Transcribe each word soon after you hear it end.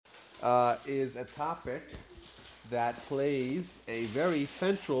is a topic that plays a very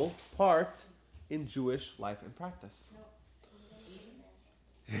central part in Jewish life and practice.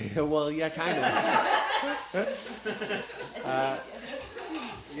 Well, yeah, kind of.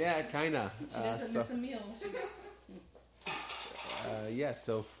 Yeah, kind of. She doesn't miss a meal.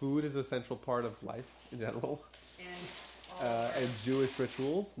 So food is a central part of life in general. And Jewish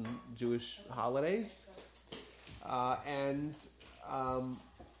rituals, and Jewish holidays.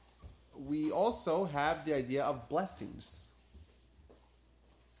 We also have the idea of blessings.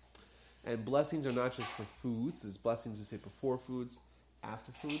 And blessings are not just for foods. There's blessings we say before foods,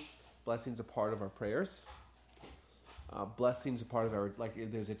 after foods. Blessings are part of our prayers. Blessings are part of our,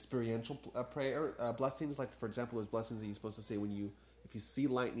 there's experiential prayer blessings. Like, for example, there's blessings that you're supposed to say if you see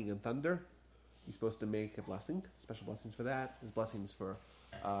lightning and thunder, you're supposed to make a blessing. Special blessings for that. There's blessings for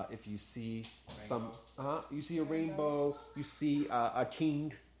if you see you see a rainbow, you see a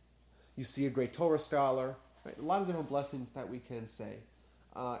king, you see a great Torah scholar. Right? A lot of different blessings that we can say.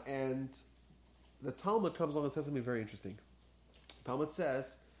 And the Talmud comes along and says something very interesting. The Talmud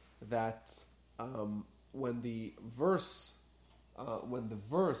says that when the verse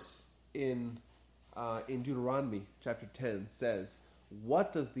in Deuteronomy chapter 10 says,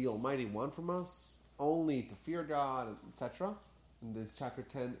 "What does the Almighty want from us? Only to fear God," etc. In this chapter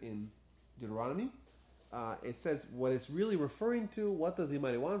 10 in Deuteronomy, it says what it's really referring to. What does the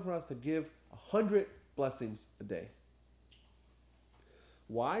Almighty want from us? To give 100 blessings a day.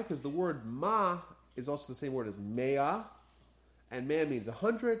 Why? Because the word ma is also the same word as mea, and mea means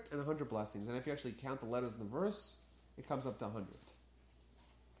 100 and 100 blessings. And if you actually count the letters in the verse, it comes up to 100.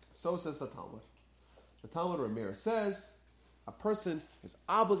 So says the Talmud. The Talmud Ramir says a person is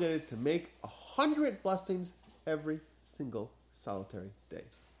obligated to make 100 blessings every single solitary day.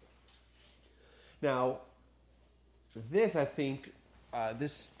 Now, this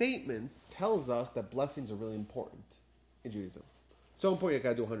statement tells us that blessings are really important in Judaism. So important you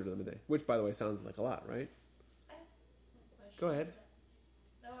got to do 100 of them a day, which, by the way, sounds like a lot, right? Go ahead.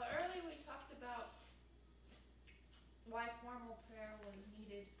 Earlier we talked about why formal prayer was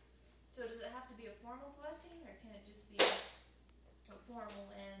needed. So does it have to be a formal blessing, or can it just be a formal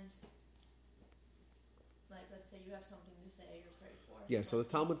and, let's say you have something to say or pray for? Yeah, so the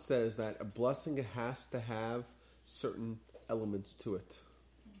Talmud says that a blessing has to have certain elements to it.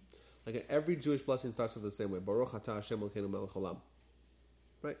 Like every Jewish blessing starts off the same way. Baruch atah Hashem Elokeinu melech haolam.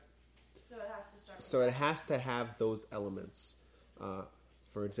 Right? So it has to start. So it has to have those elements.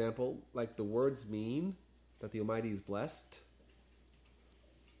 For example, like the words mean that the Almighty is blessed,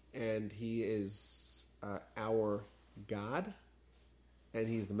 and He is our God, and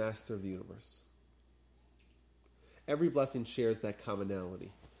He is the Master of the universe. Every blessing shares that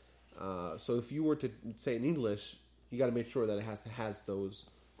commonality. So if you were to say in English, you got to make sure that it has those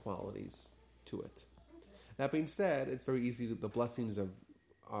qualities to it. That being said, it's very easy. The blessings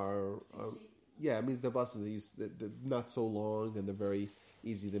are it means the blessings they're not so long and they're very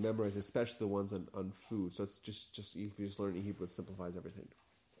easy to memorize, especially the ones on food. So it's just if you just learn in Hebrew, it simplifies everything.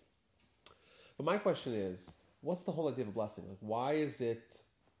 But my question is, what's the whole idea of a blessing? Like, why is it?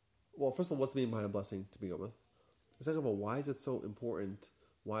 Well, first of all, what's the meaning behind a blessing to begin with? Second of all, why is it so important?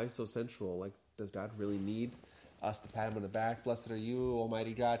 Why is it so central? Like, does God really need us to pat Him on the back? Blessed are you,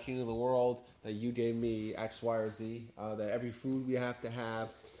 Almighty God, King of the world, that you gave me X, Y, or Z. That every food we have to have.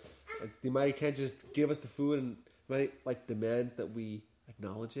 The Almighty can't just give us the food, and the Almighty demands that we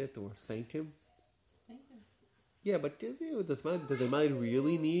acknowledge it or thank Him. Yeah, but does the Almighty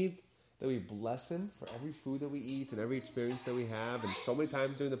really need that we bless Him for every food that we eat and every experience that we have? And so many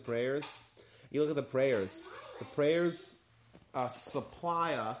times during the prayers, you look at the prayers. The prayers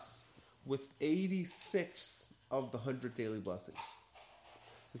supply us with 86 of the 100 daily blessings.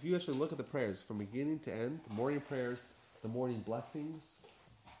 If you actually look at the prayers from beginning to end, the morning prayers, the morning blessings,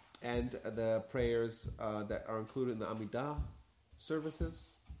 and the prayers that are included in the Amidah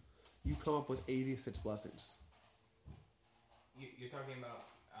services, you come up with 86 blessings. You're talking about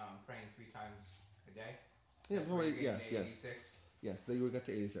praying 3 times a day? Yeah, yes. 86? Yes, then you would get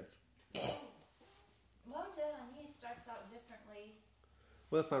to 86. Moda and he starts out differently.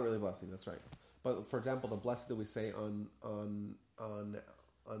 Well, that's not really a blessing. That's right. But for example, the blessing that we say on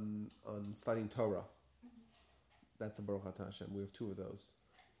studying Torah, that's a Baruch Atah Hashem. We have 2 of those.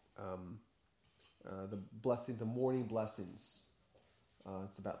 The morning blessings.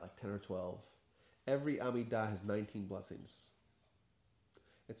 It's about 10 or 12. Every Amidah has 19 blessings.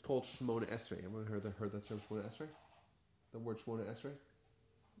 It's called Shemona Esrei. Everyone heard that term, Shemona Esrei? The word Shemona Esrei?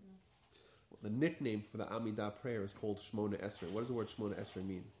 The nickname for the Amidah prayer is called Shemona Esrei. What does the word Shemona Esrei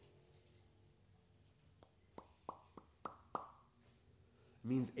mean?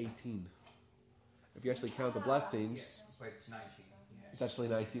 means 18. If you actually count the blessings, But it's 19. Yeah. it's actually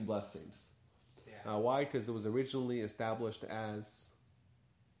 19 blessings. Yeah. Why? Because it was originally established as.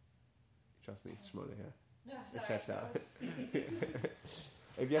 Trust me, it's Shemona here. No, It sorry. checks out. I was-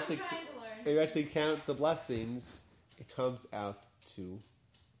 If you I'm actually trying to learn. if you actually count the blessings, it comes out to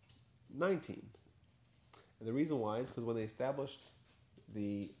 19. And the reason why is because when they established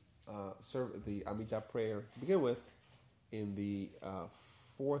the the Amidah prayer to begin with, in the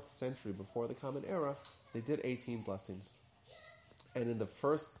 4th century before the Common Era, they did 18 blessings. And in the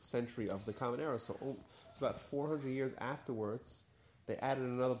 1st century of the Common Era, so it's about 400 years afterwards, they added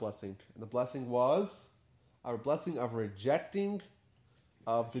another blessing. And the blessing was our blessing of rejecting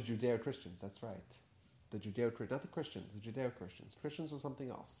of the Judeo-Christians. That's right. The Judeo-Christians, not the Christians, the Judeo-Christians. Christians are something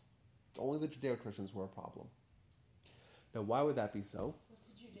else. Only the Judeo-Christians were a problem. Now, why would that be so? What's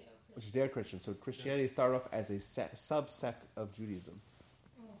a Judeo-Christian? Judeo-Christian. So Christianity started off as a subsect of Judaism.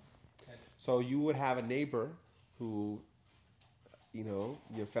 Okay. So you would have a neighbor who,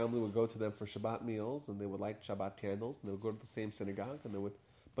 your family would go to them for Shabbat meals, and they would light Shabbat candles, and they would go to the same synagogue,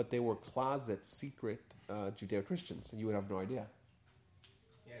 but they were closet, secret Judeo-Christians, and you would have no idea.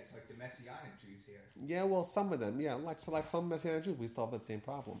 Yeah, it's like the Messianic Jews here. Yeah, well, some of them, yeah, like some Messianic Jews, we still have that same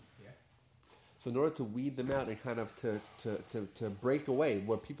problem. Yeah. So in order to weed them out and kind of to break away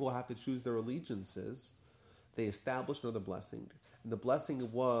where people have to choose their allegiances, they established another blessing. And the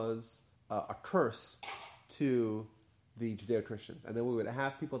blessing was a curse to the Judeo-Christians. And then we would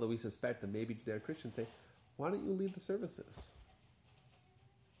have people that we suspect that maybe Judeo-Christians say, why don't you lead the services?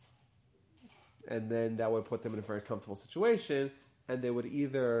 And then that would put them in a very comfortable situation, and they would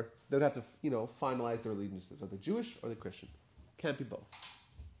have to, finalize their allegiances, are they Jewish or the Christian? Can't be both.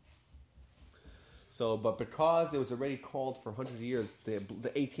 So, but because it was already called for 100 years, the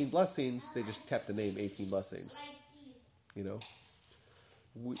 18 blessings, they just kept the name 18 blessings. We don't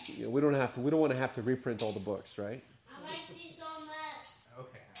want to have to reprint all the books, right? I like these so much.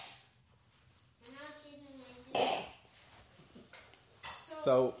 Okay. I'm not giving it.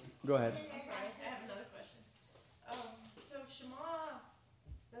 So, go ahead. I'm sorry, I have another question. So Shema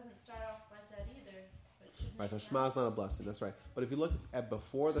doesn't start off like that either. But shouldn't Right, so it Shema is not a blessing, that's right. But if you look at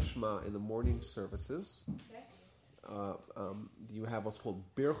before the Shema in the morning services, Okay. you have what's called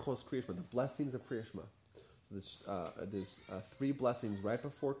Birchos Kriya Shema, the blessings of Kriya Shema. There's 3 blessings right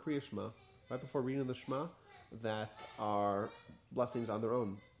before Kriya Shema, right before reading the Shema, that are blessings on their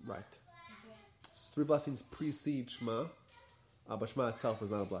own right. Okay. 3 blessings precede Shema, but Shema itself is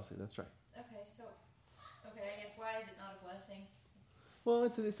not a blessing, that's right. Okay. So. Okay. I guess why is it not a blessing? Well,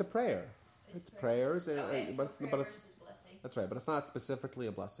 it's a prayer. It's prayers, Okay. So but prayers it's is blessing. that's right, but it's not specifically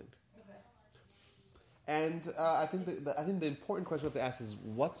a blessing. Okay. And I think the important question we have to ask is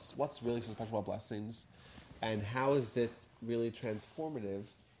what's really so special about blessings, and how is it really transformative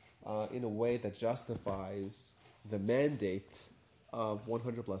in a way that justifies the mandate of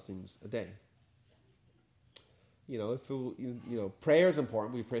 100 blessings a day? Prayer is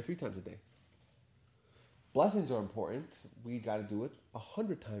important. We pray 3 times a day. Blessings are important. We got to do it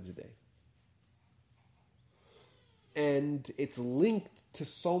 100 times a day. And it's linked to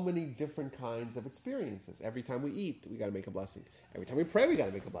so many different kinds of experiences. Every time we eat, we got to make a blessing. Every time we pray, we got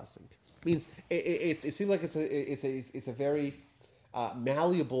to make a blessing. Means it seems like it's a very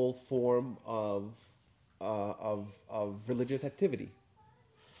malleable form of religious activity.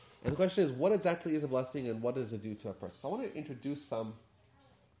 And the question is, what exactly is a blessing, and what does it do to a person? So I want to introduce some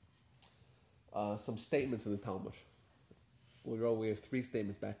statements in the Talmud. We have 3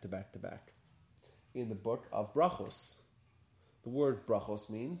 statements back to back to back in the book of Brachos. The word Brachos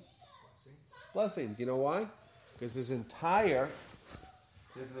means blessings. You know why? Because there's an entire.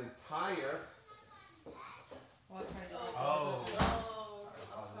 Well, it's hard to Oh.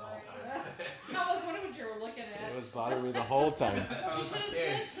 I'm sorry. I was wondering what you were looking at. It was bothering me the whole time. You should have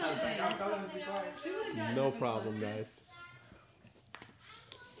said something. We would have gotten No even problem, closer. guys. I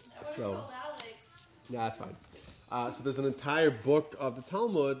would've So- told Alex. No, that's fine. So there's an entire book of the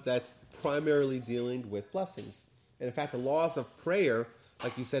Talmud that's primarily dealing with blessings. And in fact, the laws of prayer,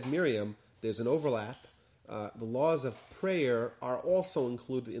 like you said, Miriam, there's an overlap. The laws of prayer are also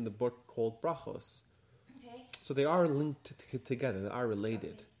included in the book called Brachos. Okay. So they are linked together. They are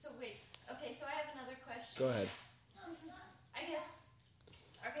related. Okay, so wait. Okay, so I have another question. Go ahead. Since I guess.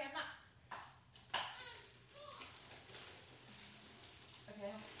 Okay, I'm not.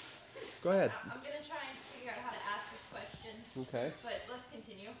 Okay. Go ahead. I'm gonna try and figure out how to ask this question, Okay. but let's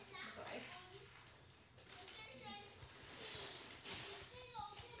continue. I'm sorry.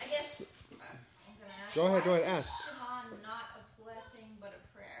 I guess. I'm gonna ask. Go ahead, why is ask. Shema not a blessing but a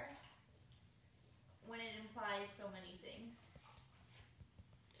prayer when it implies so many things?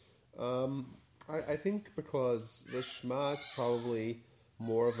 I think because the Shema is probably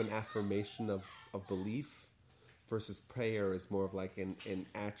more of an affirmation of belief versus prayer is more of like an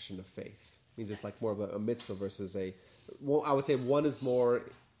action of faith. It means it's like more of a mitzvah versus I would say one is more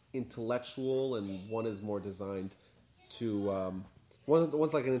intellectual and one is more designed to...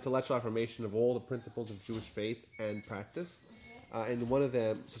 one's like an intellectual affirmation of all the principles of Jewish faith and practice. And one of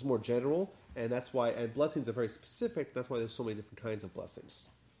them is just more general, and that's why... And blessings are very specific, that's why there's so many different kinds of blessings.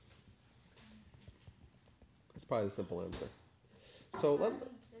 That's probably the simple answer. So there's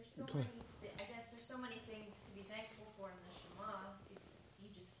so many. I guess there's so many things to be thankful for in the Shema. If you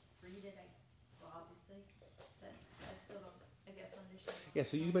just read it, obviously, but I still don't. I guess understand. Yeah,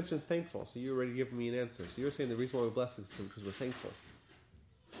 so you mentioned thankful, so you already given me an answer. So you're saying the reason why we bless is because we're thankful.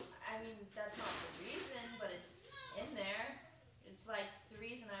 I mean, that's not the reason, but it's in there. It's like the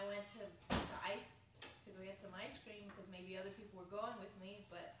reason I went to go get some ice cream because maybe other people were going with me,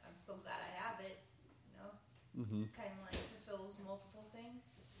 but I'm still glad I have it. You know, kind of like fulfills multiple things.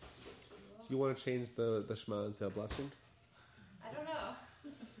 So you want to change the Shema and say a blessing? I don't know.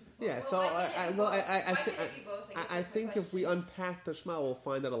 Yeah, Well, so I think if we question. unpack the Shema, we'll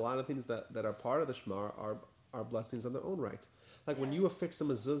find that a lot of things that are part of the Shema are blessings on their own right. Like when you affix a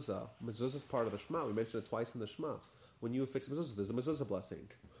mezuzah is part of the Shema. We mentioned it twice in the Shema. When you affix a mezuzah, there's a mezuzah blessing.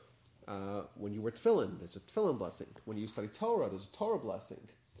 When you wear tefillin, there's a tefillin blessing. When you study Torah, there's a Torah blessing.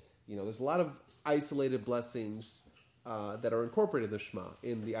 You know, there's a lot of isolated blessings that are incorporated in the Shema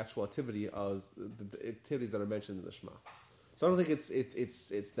in the actual activity of the activities that are mentioned in the Shema. So I don't think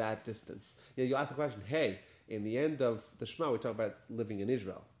it's that distance. You know, you ask a question, hey, in the end of the Shema, we talk about living in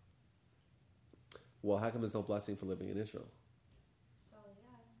Israel. Well, how come there's no blessing for living in Israel? So yeah,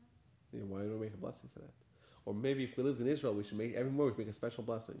 I don't know. You know, why don't we make a blessing for that? Or maybe if we lived in Israel, we should make a special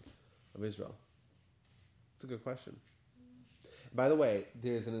blessing of Israel. It's a good question. By the way,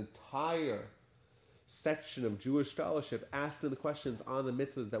 there's an entire section of Jewish scholarship asking the questions on the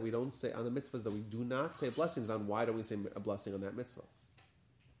mitzvahs that we don't say, on the mitzvahs that we do not say blessings on. Why don't we say a blessing on that mitzvah?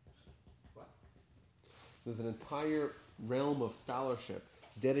 What? There's an entire realm of scholarship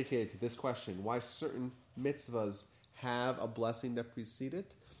dedicated to this question: why certain mitzvahs have a blessing that precedes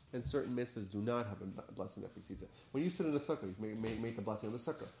it, and certain mitzvahs do not have a blessing that precedes it. When you sit in a sukkah, you make the blessing on the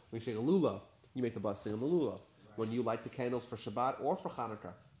sukkah. When you shake a lulav, you make the blessing on the lulav. Right. When you light the candles for Shabbat or for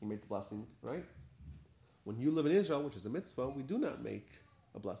Hanukkah, you make the blessing, right? When you live in Israel, which is a mitzvah, we do not make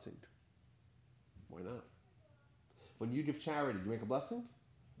a blessing. Why not? When you give charity, you make a blessing?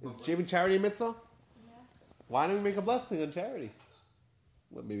 Is giving charity a mitzvah? Yeah. Why don't we make a blessing on charity?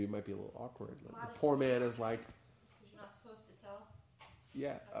 Well, maybe it might be a little awkward. Like the poor man is like... Because you're not supposed to tell.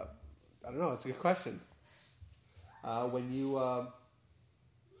 Yeah, I don't know. It's a good question. When you...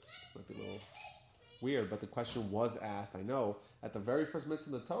 this might be a little weird, but the question was asked, I know, at the very first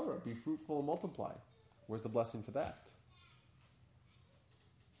mitzvah in the Torah, be fruitful and multiply. Where's the blessing for that?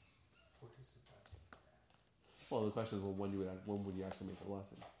 What is the blessing for that? Well, the question is, well, when would you actually make the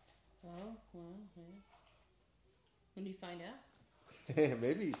blessing? Oh, well, okay. When do you find out?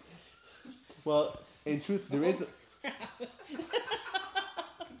 Maybe. Well, in truth, there is...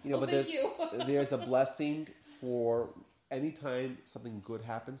 but there's a blessing for any time something good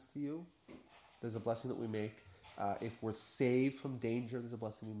happens to you. There's a blessing that we make. If we're saved from danger, there's a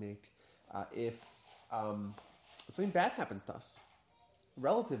blessing we make. If something bad happens to us, a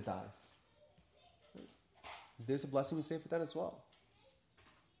relative dies, there's a blessing we say for that as well.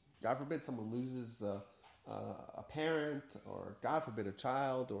 God forbid someone loses a parent, or God forbid a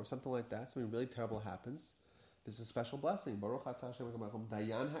child, or something like that. Something really terrible happens. There's a special blessing, Baruch Atah Hashem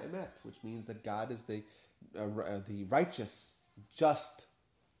Dayan Ha'emet, which means that God is the righteous, just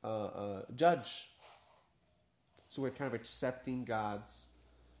judge. So we're kind of accepting God's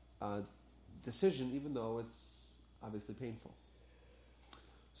decision, even though it's obviously painful.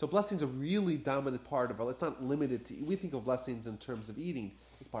 So blessings are really dominant part of our. It's not limited to. We think of blessings in terms of eating.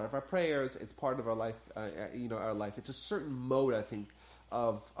 It's part of our prayers. It's part of our life. Our life. It's a certain mode, I think,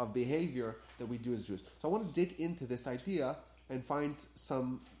 of behavior that we do as Jews. So I want to dig into this idea and find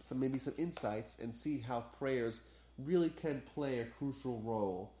some insights and see how prayers really can play a crucial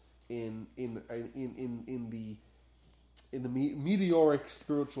role in the meteoric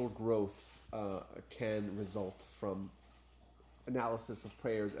spiritual growth can result from analysis of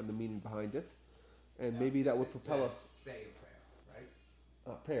prayers and the meaning behind it, and maybe that would propel us. Say a prayer, right?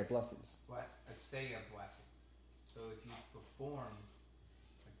 Prayer, blessings. What? Say a blessing. So if you perform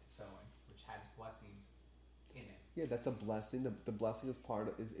like tefillin, which has blessings in it. Yeah, that's a blessing. The blessing is part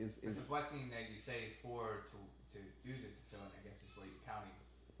of is the blessing that you say to do the tefillin, I guess, is what you're counting.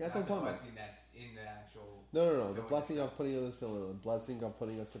 Yeah, that's Not what I'm talking the about. blessing that's in the actual. No. The filling blessing itself. of putting on the filling, the blessing of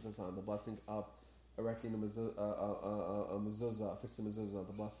putting on tzitzis on, the blessing of erecting a mezuzah, fixing a mezuzah,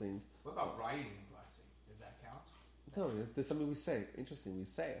 the blessing. What about writing a blessing? Does that count? No, there's something we say. Interesting, we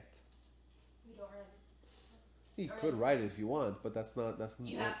say it. We don't really. You could write it if you want, but that's not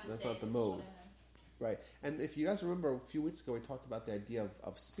You have to that's say not it, the is mode, what I meant. right? And if you guys remember, a few weeks ago we talked about the idea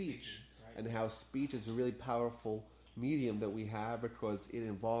of speech. Speaking, right? And how speech is a really powerful medium that we have because it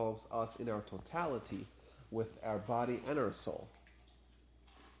involves us in our totality with our body and our soul.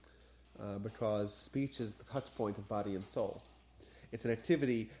 Because speech is the touch point of body and soul. It's an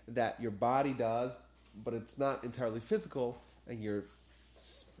activity that your body does, but it's not entirely physical, and your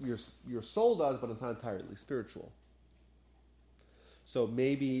soul does, but it's not entirely spiritual. So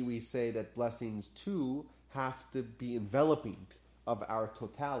maybe we say that blessings too have to be enveloping of our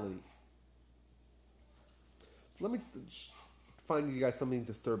totality. Let me find you guys something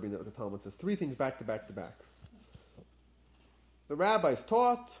disturbing that the Talmud says. 3 things back to back to back. The rabbis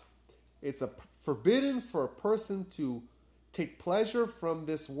taught it's forbidden for a person to take pleasure from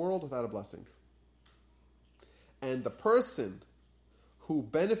this world without a blessing. And the person who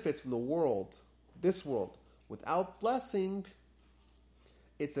benefits from the world, this world, without blessing,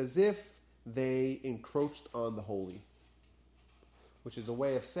 it's as if they encroached on the holy. Which is a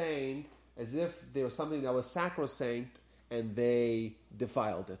way of saying as if there was something that was sacrosanct and they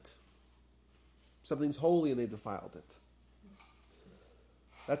defiled it. Something's holy and they defiled it.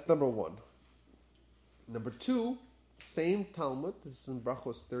 That's number 1. Number 2, same Talmud. This is in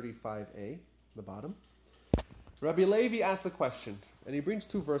Brachos 35a, the bottom. Rabbi Levi asks a question, and he brings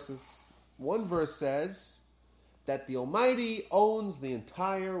 2 verses. One verse says that the Almighty owns the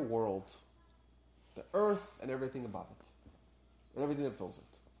entire world, the earth and everything above it, and everything that fills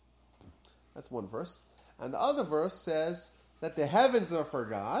it. That's one verse. And the other verse says that the heavens are for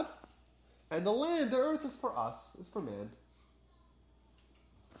God, and the land, the earth, is for us, is for man.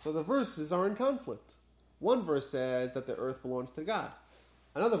 So the verses are in conflict. One verse says that the earth belongs to God.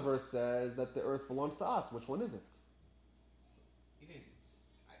 Another verse says that the earth belongs to us. Which one is it? You didn't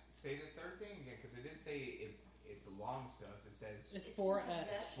say the third thing again because it didn't say it belongs to us. It says It's for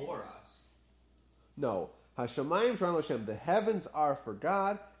us. for us. No. Hashemayim Shalom Hashem. The heavens are for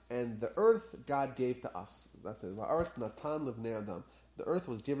God, and the earth God gave to us. That's it. Va'aretz natan livnei adam. The earth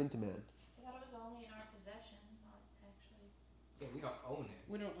was given to man. I thought it was only in our possession, not actually. Yeah, we don't own it.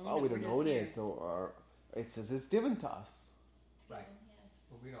 We don't own Oh, it. we we're don't just own here. it, or it says it's given to us. It's Right. given, yeah.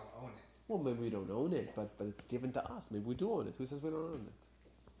 But we don't own it. Well, maybe we don't own it, but it's given to us. Maybe we do own it. Who says we don't own it?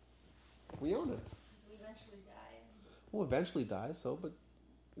 We own it. Because we eventually die. We'll eventually die, so, but,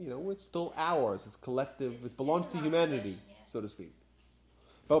 it's still ours. It's collective. It's it belongs to our humanity, possession, yeah. so to speak.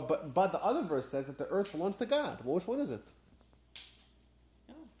 But the other verse says that the earth belongs to God. Well, which one is it?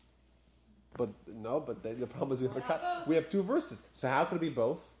 Oh. But the problem is we have 2 verses. So how can it be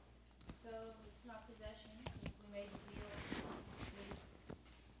both? So it's not possession because we made the deal.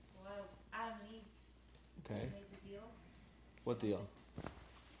 Well, Adam and Eve Okay. made the deal. What deal?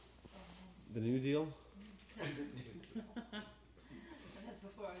 And The New Deal? that's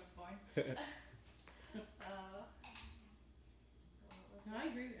before I was born. What was No, that? I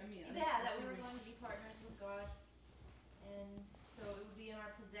agree. I mean, Yeah, that we were going to be partners with God, and so it would be in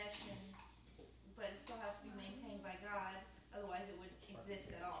our possession, but it still has to be maintained by God. Otherwise, it wouldn't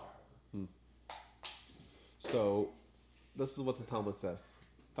exist at all. So, this is what the Talmud says.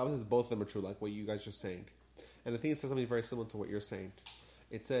 The Talmud says both of them are true, like what you guys are saying. And I think it says something very similar to what you're saying.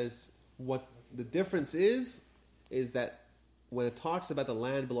 It says what the difference is that when it talks about the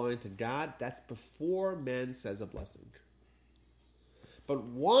land belonging to God, that's before man says a blessing. But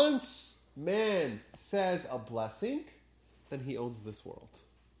once man says a blessing, then he owns this world.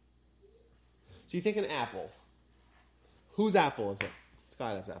 So you take an apple. Whose apple is it? It's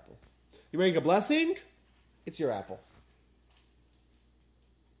God's apple. You make a blessing, it's your apple.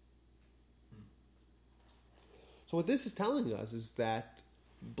 So what this is telling us is that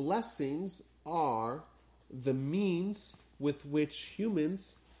blessings are the means with which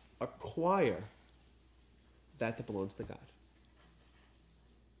humans acquire that belongs to God.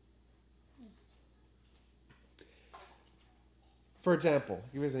 For example,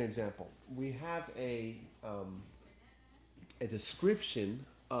 here's an example. We have a description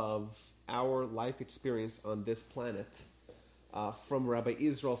of our life experience on this planet from Rabbi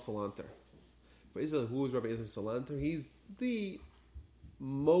Israel Salanter. Who is Rabbi Israel Salanter? He's the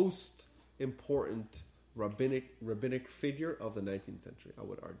most important rabbinic figure of the 19th century, I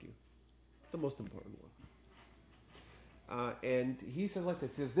would argue. The most important one. And he says like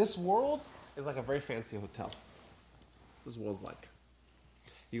this, he says, this world is like a very fancy hotel. This world's like.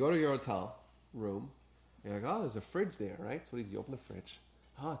 You go to your hotel room. You're like, oh, there's a fridge there, right? So what do you open the fridge?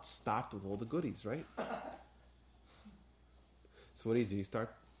 Oh, it's stocked with all the goodies, right? So what do? You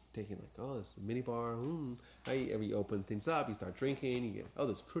start taking like, oh, this is a mini bar. Every you open things up, you start drinking. You get, oh,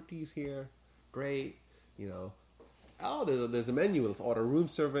 there's cookies here. Great. You know, oh, there's a menu. Let's order room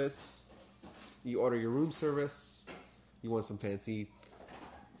service. You order your room service. You want some fancy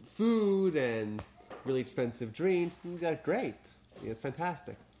food and really expensive drinks. And you got great. It's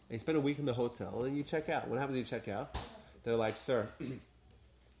fantastic. And you spend a week in the hotel and you check out. What happens when you check out? They're like, sir,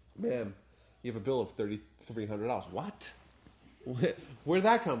 ma'am, you have a bill of $3,300. What? Where'd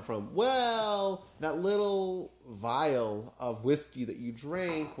that come from? Well, that little vial of whiskey that you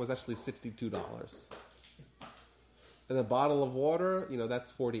drank was actually $62. And a bottle of water,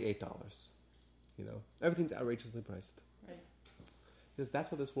 that's $48. Everything's outrageously priced. Right. Because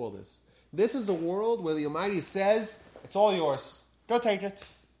that's what this world is. This is the world where the Almighty says, it's all yours. Go take it.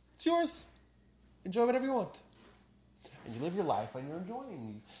 It's yours. Enjoy whatever you want. And you live your life and you're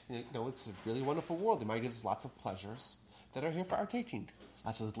enjoying. It's a really wonderful world. The Almighty gives us lots of pleasures that are here for our taking.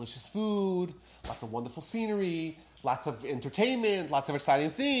 Lots of delicious food, lots of wonderful scenery, lots of entertainment, lots of exciting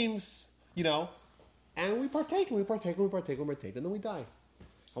things, And we partake, and we partake, and we partake, and we partake, and then we die. And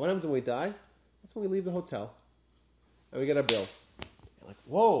what happens when we die? That's when we leave the hotel. And we get a bill. You're like,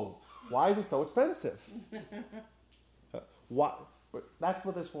 whoa, why is it so expensive? That's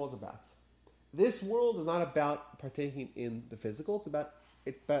what this world's about. This world is not about partaking in the physical. It's about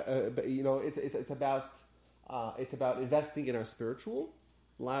it's about investing in our spiritual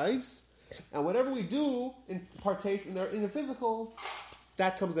lives, and whatever we do and partake in the physical,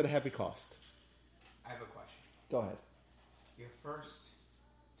 that comes at a heavy cost. I have a question. Go ahead. Your first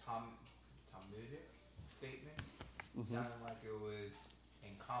Talmudic statement sounded like it was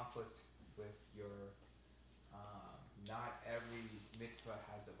in conflict with your not every mitzvah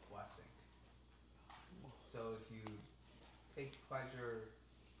has a blessing. So if you take pleasure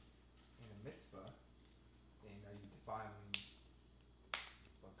in a mitzvah, then are you defiling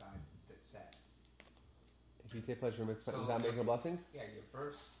what God has said? If you take pleasure in mitzvah, So does that make a blessing? Yeah, your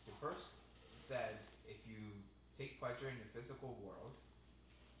first said if you take pleasure in the physical world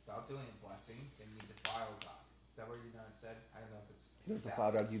without doing a blessing, then you defile God. Is that what you said? I don't know if it's You don't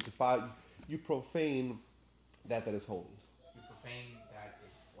defile God. You profane that is holy. You profane that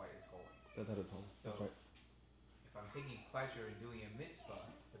is what is holy. That is holy. So That's right. if I'm taking pleasure in doing a mitzvah,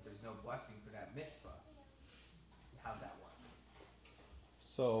 but there's no blessing for that mitzvah, how's that work?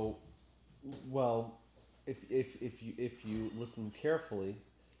 So, well, if you listen carefully,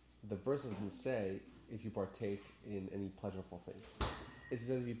 the verse doesn't say if you partake in any pleasurable thing. It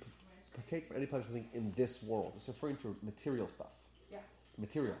says if you partake for any pleasurable thing in this world. It's referring to material stuff. Yeah.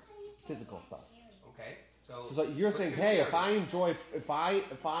 Material, physical stuff. Okay, So you're saying, hey, if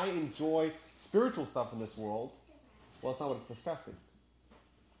I enjoy spiritual stuff in this world, well, it's not what it's disgusting.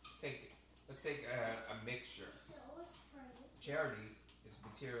 Let's take a mixture. Charity is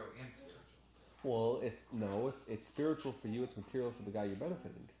material and spiritual. Well, it's spiritual for you. It's material for the guy you're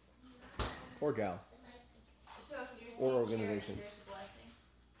benefiting, or gal. So if you're Or saying organization. charity, there's a blessing.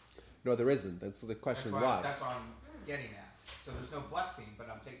 No, there isn't. That's the question. That's Why? That's what I'm getting at. So there's no blessing, but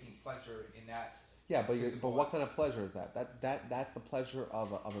I'm taking pleasure in that. Yeah, but what kind of pleasure is that? That's the pleasure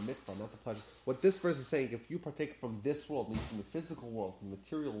of a mitzvah, not the pleasure. What this verse is saying, if you partake from this world, means from the physical world, from the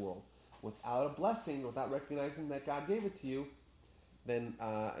material world, without a blessing, without recognizing that God gave it to you, then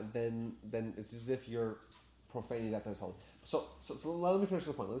it's as if you're profaning that that's holy. So let me finish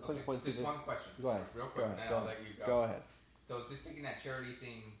the point. Let's finish the point. Just one question. Go ahead. Real quick, Go ahead. and I'll let you go. Go ahead. So just taking that charity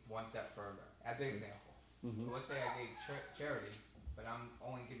thing one step further, as an example. Mm-hmm. So let's say I gave charity, but I'm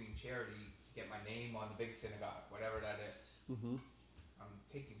only giving charity to get my name on the big synagogue, whatever that is. Mm-hmm. I'm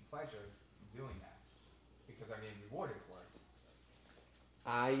taking pleasure in doing that because I'm getting rewarded for it.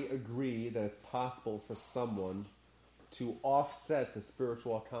 I agree that it's possible for someone to offset the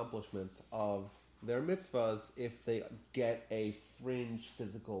spiritual accomplishments of their mitzvahs if they get a fringe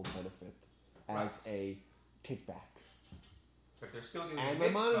physical benefit as a kickback. But they're still doing And a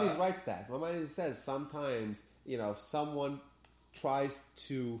mitzvah. Maimonides writes that. Maimonides says sometimes, if someone tries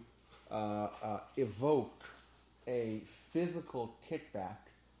to evoke a physical kickback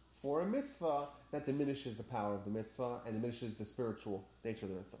for a mitzvah, that diminishes the power of the mitzvah and diminishes the spiritual nature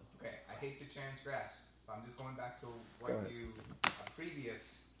of the mitzvah. Okay, I hate to transgress, but I'm just going back to Go what ahead. a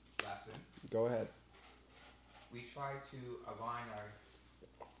previous lesson. Go ahead. We try to align our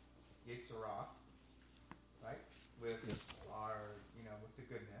Yitzhara, right, with Yes. our, with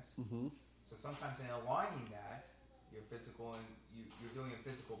the goodness. Mm-hmm. So sometimes in aligning that, you're physical and you're doing a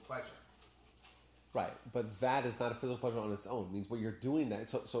physical pleasure. Right, but that is not a physical pleasure on its own. It means what you're doing that.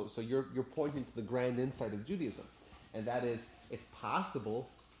 So you're pointing to the grand insight of Judaism, and that is it's possible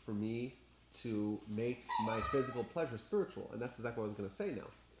for me to make my physical pleasure spiritual, and that's exactly what I was going to say now.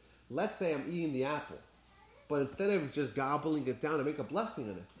 Let's say I'm eating the apple, but instead of just gobbling it down, I make a blessing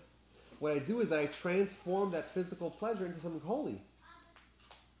on it. What I do is that I transform that physical pleasure into something holy.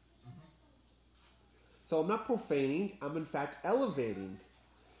 So I'm not profaning, I'm in fact elevating.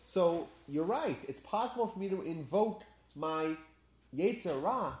 So you're right, it's possible for me to invoke my Yetzer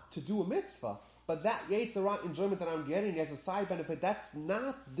Hara to do a mitzvah, but that Yetzer Hara enjoyment that I'm getting as a side benefit, that's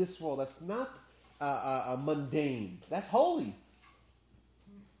not this world, that's not mundane, that's holy.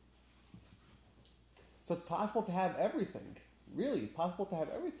 So it's possible to have everything. Really, it's possible to have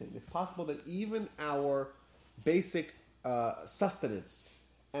everything. It's possible that even our basic sustenance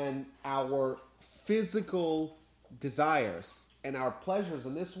and our physical desires and our pleasures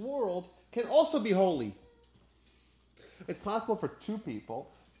in this world can also be holy. It's possible for two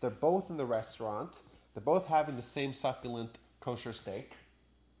people, they're both in the restaurant, they're both having the same succulent kosher steak,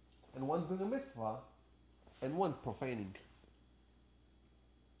 and one's doing a mitzvah, and one's profaning.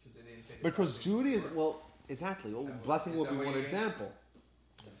 Because Judaism, well, exactly, well, blessing will be one example.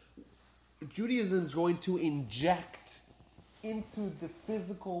 Judaism is going to inject into the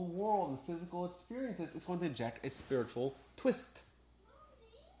physical world, the physical experiences, it's going to inject a spiritual twist.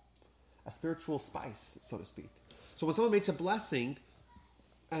 A spiritual spice, so to speak. So when someone makes a blessing,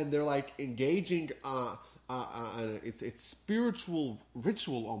 and they're like engaging, it's spiritual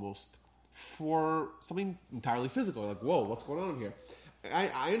ritual almost, for something entirely physical. Like, whoa, what's going on here?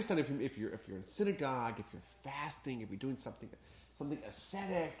 I understand if you're in synagogue, if you're fasting, if you're doing something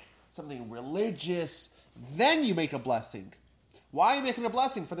ascetic, something religious, then you make a blessing. Why are you making a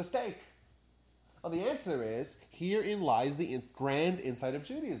blessing for the steak? Well, the answer is, herein lies the grand insight of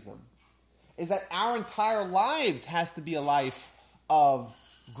Judaism. Is that our entire lives has to be a life of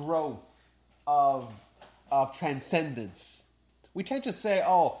growth, of transcendence. We can't just say,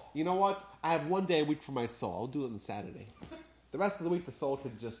 oh, you know what? I have one day a week for my soul. I'll do it on Saturday. The rest of the week, the soul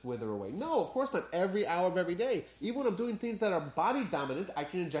could just wither away. No, of course not. Every hour of every day. Even when I'm doing things that are body dominant, I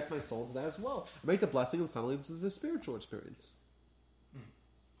can inject my soul into that as well. I make the blessing, and suddenly this is a spiritual experience.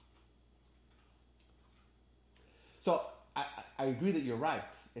 So I agree that you're right.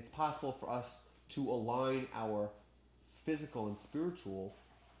 It's possible for us to align our physical and spiritual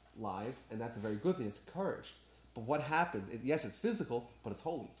lives, and that's a very good thing. It's encouraged. But what happens? Yes, it's physical, but it's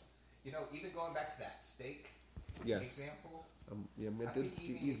holy. You know, even going back to that steak example.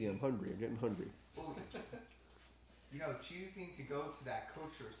 Easy. I'm hungry. I'm getting hungry. You know, choosing to go to that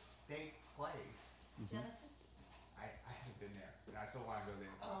kosher steak place. Genesis? I haven't been there, but I still want to go there.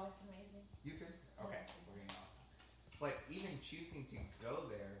 Oh, it's amazing. You've been? Okay, we're getting off. But even choosing to go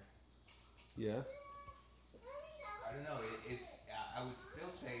there, Yeah. I don't know. It's I would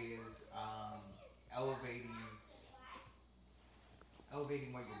still say is elevating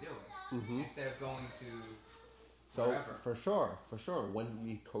what you're doing instead of going to. So wherever. for sure, when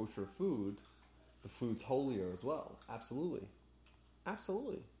you eat kosher food, the food's holier as well. Absolutely.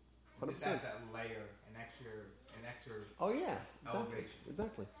 100%. This adds that layer, an extra. Oh yeah, elevation.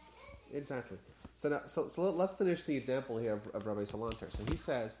 Exactly. So let's finish the example here of Rabbi Salanter. So he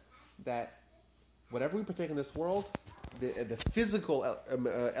says that whatever we partake in this world, the physical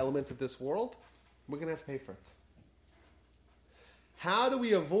elements of this world, we're going to have to pay for it. How do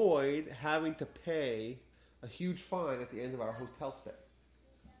we avoid having to pay a huge fine at the end of our hotel stay?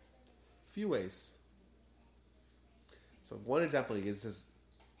 A few ways. So one example he gives is,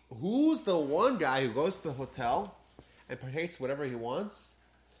 who's the one guy who goes to the hotel and partakes whatever he wants,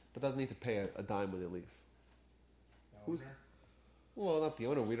 but doesn't need to pay a dime when they leave? Who's? Well, not the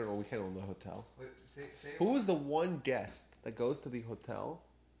owner. We don't know. We can't own the hotel. Wait, Who is the one guest that goes to the hotel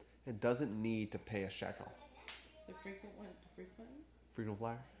and doesn't need to pay a shekel? The frequent one. The frequent? Frequent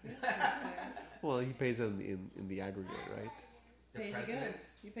flyer? Well, he pays it in the aggregate, right? Pay as you go.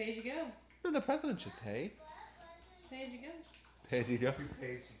 You pay as you go. No, the president should pay. Pay as you go. Pay as you go. Who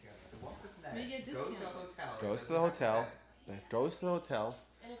pays you go? The one person that You get goes to discount. the hotel. Goes to the hotel. That goes to the hotel.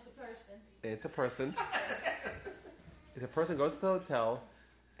 And it's a person. It's a person. If a person goes to the hotel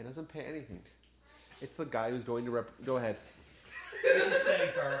and doesn't pay anything, it's the guy who's going to go ahead. It's the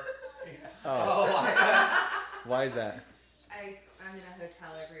same burp. Oh. Why is that? I'm in a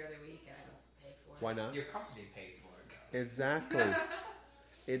hotel every other week and I don't pay for it. Why not? Your company pays for it. Though.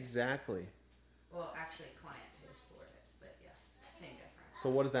 Exactly. Well, actually, a client pays for it, but yes, same difference. So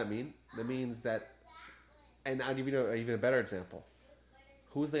what does that mean? That means that, and I'll give you an even a better example.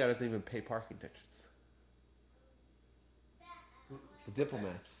 Who's the guy that doesn't even pay parking tickets? The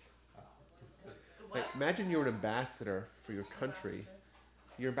diplomats. What? Imagine you're an ambassador for your country.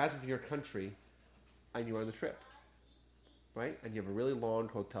 You're an ambassador for your country, and you're on the trip, right? And you have a really long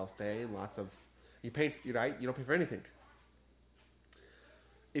hotel stay and lots of you pay. Right? You don't pay for anything.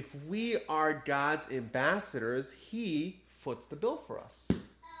 If we are God's ambassadors, He foots the bill for us.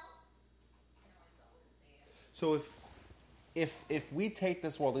 So if we take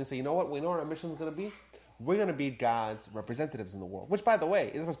this world and say, you know what, we know what our mission is going to be. We're going to be God's representatives in the world, which, by the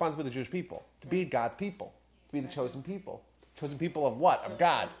way, is the responsibility of the Jewish people to be God's people, to be the chosen people. Chosen people of what? Of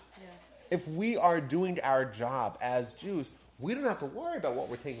God. Yeah. If we are doing our job as Jews, we don't have to worry about what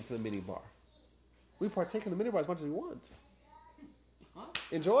we're taking to the minibar. We partake in the minibar as much as we want. Huh?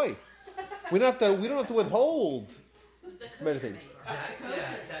 Enjoy. We don't have to withhold. The kosher Many things. neighbor.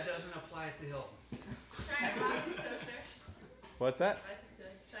 That doesn't apply at the Hilton. Trying to rock is kosher. What's that? Life is good.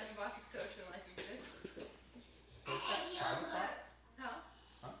 Trying to rock is kosher. Life is good. Shiner box?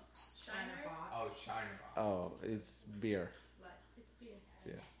 Huh? Shiner Shiner. bought. Oh, Shiner box. Oh, it's beer. Life. It's beer.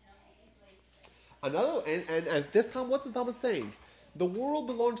 Yeah. Another and this time, what's the Talmud saying? The world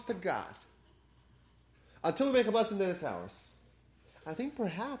belongs to God. Until we make a blessing, then it's ours. I think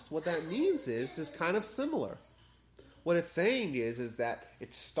perhaps what that means is kind of similar. What it's saying is that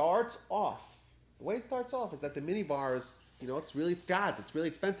it starts off. The way it starts off is that the minibar is, it's God's. It's really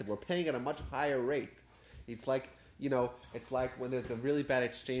expensive. We're paying at a much higher rate. It's like, it's like when there's a really bad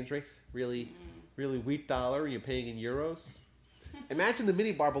exchange rate, really weak dollar, and you're paying in euros. Imagine the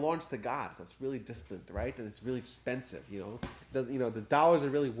minibar belongs to God, so it's really distant, right? And it's really expensive. The dollars are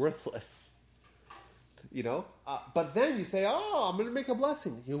really worthless. But then you say, "Oh, I'm going to make a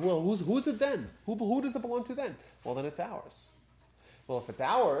blessing." Well, who's it then? Who does it belong to then? Well, then it's ours. Well, if it's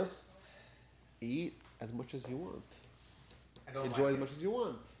ours, eat as much as you want. I don't Enjoy like as much as you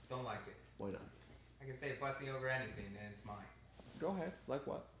want. Don't like it. Why not? I can say blessing over anything, and it's mine. Go ahead. Like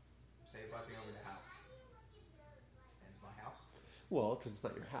what? Say blessing over the house, and it's my house. Well, because it's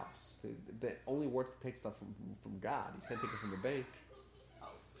not your house. The only works to take stuff from God. You can't take it from the bank. Oh,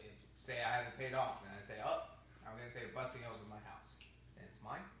 say I haven't paid off, and I say, oh, I'm going to say blessing over my house, and it's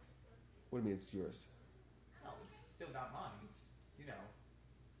mine. What do you mean it's yours? No, it's still not mine. It's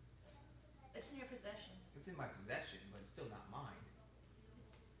It's in your possession. it's in my possession, but it's still not mine.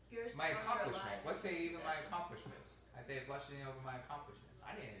 It's yours. My while you're accomplishment. alive. Let's It's say your even my possession. accomplishments. I say blessing over my accomplishments.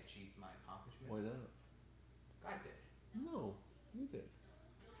 I didn't achieve my accomplishments. Why not? God did. No, you did.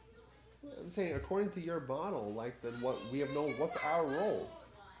 Well, I'm saying, according to your model, then what's our role?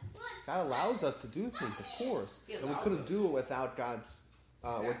 God allows us to do things, of course, He and we allows couldn't us. do it without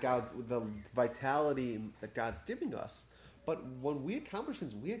with the vitality that God's giving us. But when we accomplish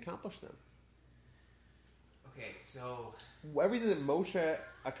things, we accomplish them. Okay, so Everything that Moshe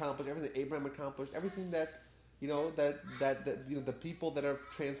accomplished, everything that Abraham accomplished, everything that the people that have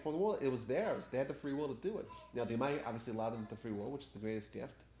transformed the world, it was theirs. They had the free will to do it. Now, the Almighty obviously allowed them the free will, which is the greatest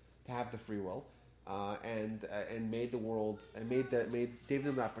gift, to have the free will, and made the world and gave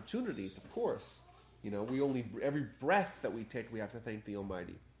them the opportunities. Of course, every breath that we take, we have to thank the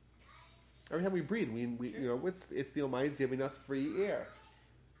Almighty. Every time we breathe, it's the Almighty's giving us free air.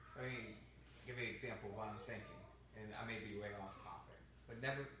 let me give you an example of what I'm thinking, and I may be way off topic, but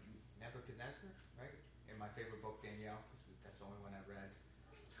Nebuchadnezzar, right? In my favorite book, Danielle, that's the only one I read.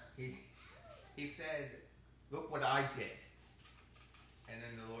 He said, "Look what I did," and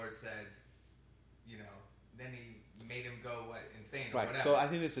then the Lord said, then he made him go insane or Right. whatever. So I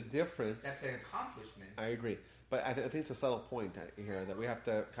think there's a difference. That's an accomplishment. I agree. But I think it's a subtle point here that we have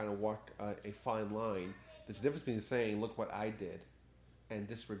to kind of walk a fine line. There's a difference between saying, look what I did, and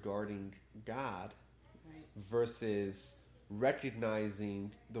disregarding God Right. versus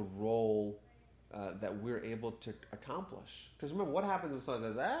recognizing the role that we're able to accomplish. Because remember, what happens if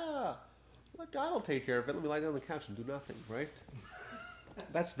someone says, let God will take care of it. Let me lie down on the couch and do nothing, right?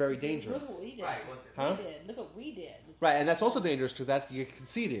 That's very dangerous. Look what we did. Right. Huh? We did. Look what we did. Right, and that's also dangerous because you're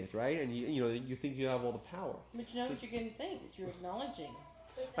conceited, right? And you think you have all the power. But you know what you're getting things. You're acknowledging.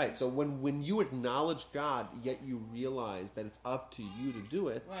 Right, so when you acknowledge God, yet you realize that it's up to you to do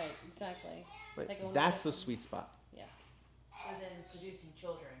it, Right, exactly. right, Take a look that's at the them. sweet spot. Yeah. So then producing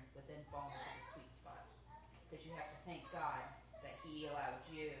children would then fall into the sweet spot. Because you have to thank God that He allowed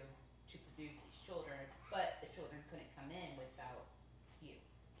you to produce these children, but the children couldn't come in without you.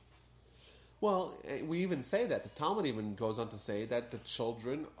 Well, we even say that. The Talmud even goes on to say that the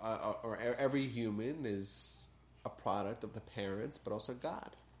children, or every human, is a product of the parents, but also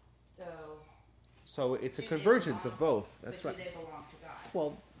God. So it's a do they convergence of belong- both. That's but right. do they belong to God?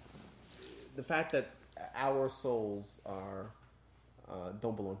 Well, the fact that our souls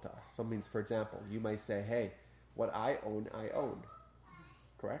don't belong to us. So it means, for example, you might say, hey, what I own,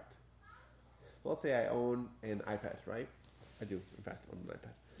 correct? Well, let's say I own an iPad, right? I do, in fact, own an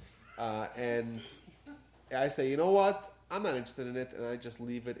iPad. And I say, you know what? I'm not interested in it, and I just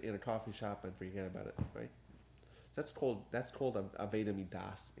leave it in a coffee shop and forget about it, right? That's called Aveda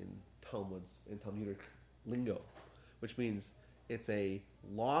Midas in Talmudic lingo, which means it's a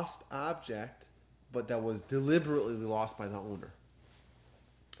lost object, but that was deliberately lost by the owner.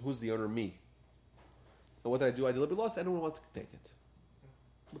 Who's the owner? Me. And what did I do? I deliberately lost it. Anyone wants to take it.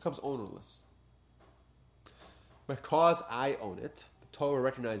 It becomes ownerless. Because I own it, the Torah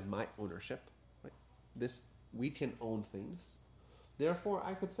recognized my ownership. Right? We can own things. Therefore,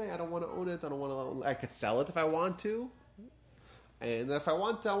 I could say I don't want to own it. I could sell it if I want to. And if I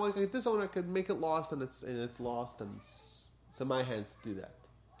want to get this owner. I could make it lost, and it's lost, and it's in my hands to do that.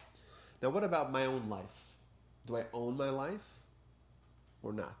 Now, what about my own life? Do I own my life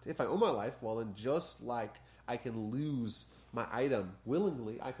or not? If I own my life, well, then just like I can lose my item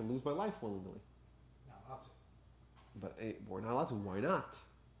willingly, I can lose my life willingly. Not allowed to. But we're not allowed to. Why not?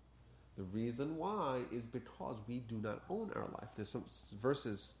 The reason why is because we do not own our life. There's some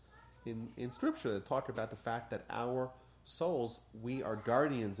verses in Scripture that talk about the fact that our souls, we are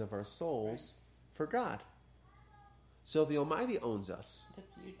guardians of our souls for God. So the Almighty owns us.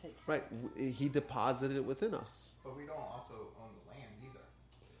 You take Right. He deposited it within us. But we don't also own the land either.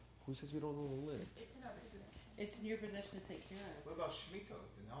 Who says we don't own the land? It's in our possession. It's in your possession to take care of. What about Shemitot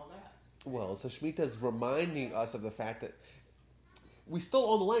and all that? Well, so Shemitah is reminding us of the fact that we still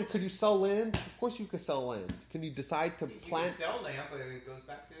own the land. Could you sell land? Of course you could sell land. Can you decide to You plant? can sell land, but it goes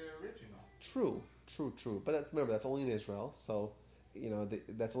back to the original. True. But that's only in Israel. So,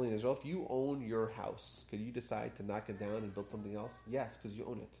 that's only in Israel. If you own your house, could you decide to knock it down and build something else? Yes, because you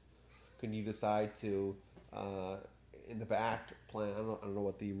own it. Can you decide to, in the back, plant? I don't know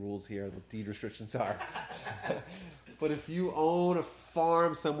what the rules here, the deed restrictions are. But if you own a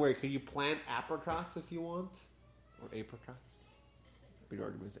farm somewhere, could you plant apricots if you want, or apricots? Big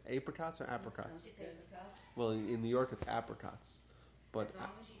argument. Is it apricots or apricots? It's apricots. Well, in New York, it's apricots. But As long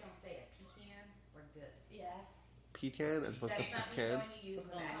as you don't say a pecan, we're good. Yeah. pecan as opposed to That's something pecan. you're going to use in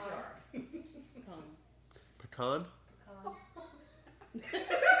the backyard. Pecan? Pecan.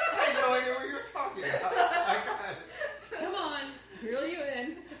 I had no idea what you were talking about. I got it. Come on, reel you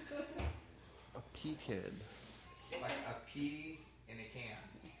in. A pecan. Like a pea in a can.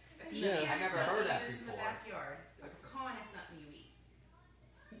 A pecan Yeah. is I never something heard that you use in the before. backyard. A pecan is something you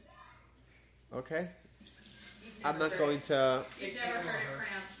eat. Okay. You've I'm never not heard going it- to. You've never heard it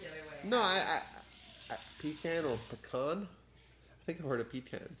pronounced the other way. No, I pecan or pecan? I think I've heard of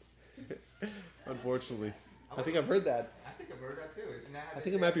pecan. Unfortunately, I think I've heard that. I think I've heard that too. Isn't that how I they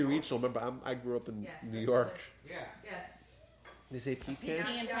think it say might be regional. Remember, I grew up in Yes, New that's York. Yeah. Yes. They say pecan. Down,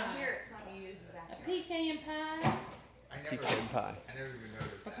 Pecan down pie. here, it's something you use in the A backyard. pecan pie. I never even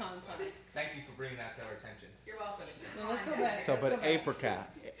noticed that. Pecan pie. Thank you for bringing that to our attention. You're welcome. It's Well, let's go back. So, Let's but go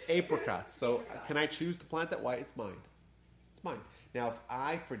back. apricots. So, can I choose to plant that? Why? It's mine. It's mine. Now, if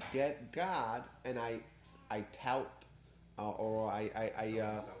I forget God and I tout or I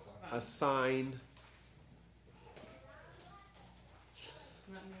assign.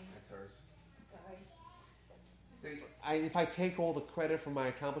 Not me. That's hers. See, If I take all the credit for my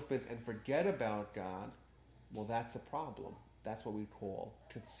accomplishments and forget about God, well, that's a problem. That's what we call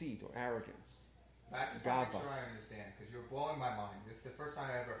conceit or arrogance. back to make Gava. sure I understand, because you're blowing my mind. This is the first time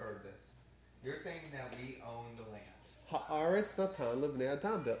I ever heard this. You're saying that we own the land. Haaretz natan livnei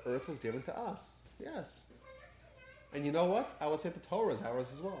adam. The earth was given to us. Yes. And you know what? I would say the Torah is ours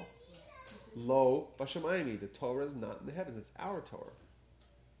as well. Lo bashamayim. The Torah is not in the heavens. It's our Torah.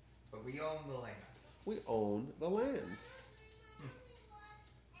 But we own the land. We own the land.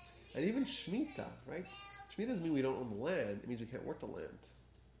 And even Shemitah, right? Shemitah doesn't mean we don't own the land. It means we can't work the land.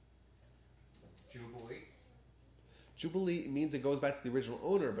 Jubilee. Jubilee means it goes back to the original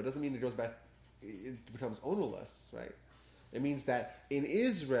owner, but it doesn't mean it goes back, it becomes ownerless, right? It means that in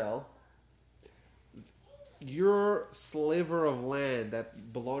Israel, your sliver of land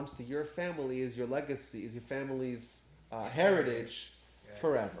that belongs to your family is your legacy, is your family's heritage Yeah.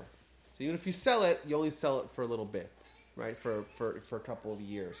 forever. So even if you sell it, you only sell it for a little bit, right? For a couple of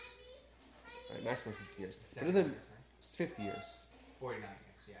years, right? Maximum 50 years. But it 70 doesn't, years, right? it's 50 years. 49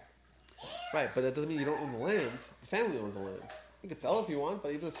 years, yeah. Right, but that doesn't mean you don't own the land. The family owns the land. You can sell it if you want, but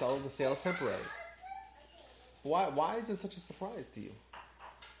even the sale is temporary. Why is this such a surprise to you?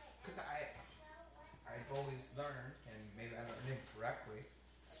 Because I've always learned, and maybe I learned incorrectly,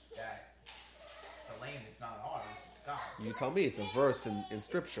 that the land is not ours, it's God's. You tell me. It's a verse in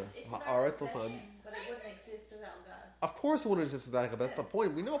Scripture. It's not Haaretz possession, lasan. but it wouldn't exist without God. Of course it wouldn't exist without God. That's the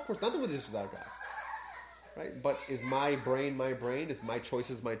point. We know, of course, nothing would exist without God. Right? But is my brain my brain? Is my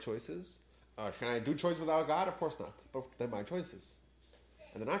choices my choices? Can I do choices without God? Of course not. But they're my choices.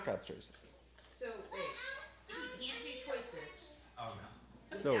 And they're not God's choices. So, wait. You can't do choices Oh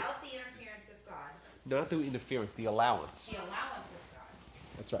no. No. without the interference of God, Not the interference, the allowance. the allowance of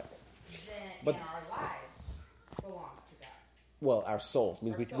God. That's right. Then But- and our lives belong to God. Well, our souls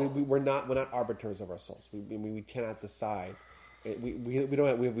means Our we souls. we're not arbiters of our souls. We cannot decide. We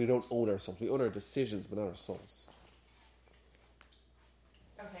don't own our souls. We own our decisions, but not our souls.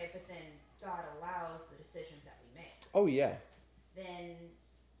 Okay, but then God allows the decisions that we make. Oh yeah, Then,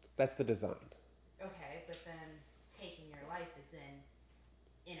 that's the design. okay, but then taking your life is then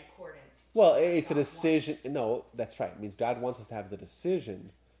in accordance. to Well, what it's a God decision. wants. No, that's right. It means God wants us to have the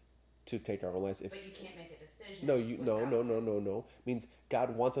decision to take our own lives. If But you can't make a decision. no, without- no. It means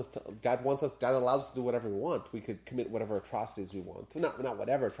God wants us to. God allows us to do whatever we want. We could commit whatever atrocities we want. Not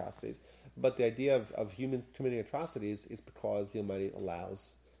whatever atrocities, but the idea of humans committing atrocities is because the Almighty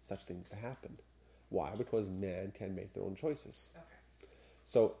allows such things to happen. Why? Because man can make their own choices. Okay.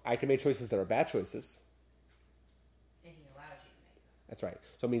 So I can make choices that are bad choices. And He allows you to make them. That's right.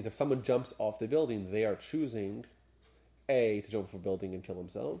 So it means if someone jumps off the building, they are choosing A, to jump off a building and kill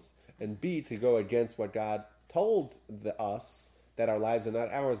themselves, and B, to go against what God told us, that our lives are not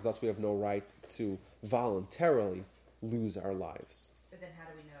ours, thus we have no right to voluntarily lose our lives. But then how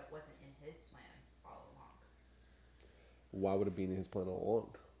do we know it wasn't in His plan all along? Why would it be in His plan all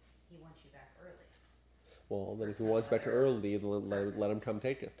along? He wants you back early. Well, then if He For wants some back other early, let Him come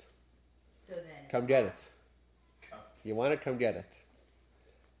take it. So then Come it's get not- it. You want it? Come get it.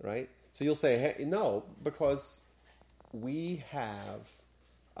 Right? So you'll say, hey, no, because we have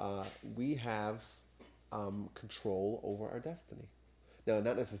control over our destiny. Now,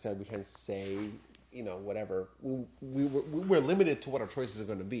 not necessarily we can say, whatever. We're limited to what our choices are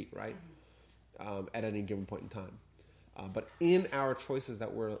going to be, right? At any given point in time. But in our choices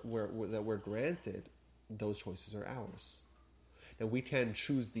that we're granted, those choices are ours. Now, we can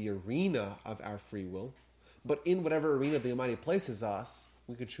choose the arena of our free will, but in whatever arena the Almighty places us,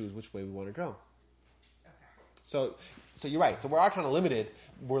 we could choose which way we want to go. Okay. So you're right. So we are kind of limited.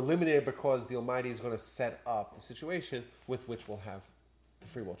 We're limited because the Almighty is going to set up the situation with which we'll have the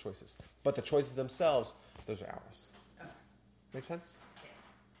free will choices. But the choices themselves, those are ours. Okay. Make sense?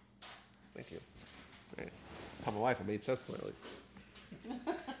 Yes. Thank you. All right. Tell my wife I made sense finally.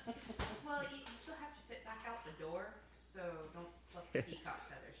 Well, you still have to fit back out the door, so don't fluff the peacock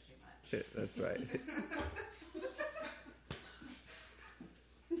feathers too much. That's right.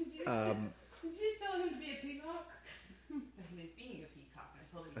 Did you tell him to be a peacock? He was being a peacock, and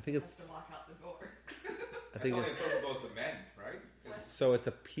I told him I think he it's- has to lock out the door. I That's think only it's, applicable to men, right? It's- so. It's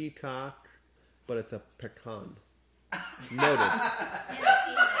a peacock, but it's a pecan. Noted. And a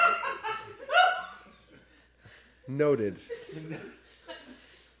peacock. Noted.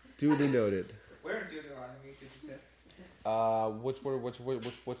 Duly noted. Where in Deuteronomy did you say? Which word? Which That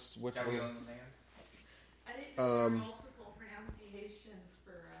we word? own the land? I didn't know there were Um, multiple pronunciations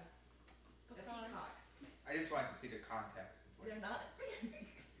for the peacock. I just wanted to see the context. Of what They're you not. said.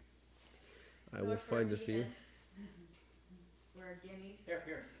 I will find it for you. We're guineas.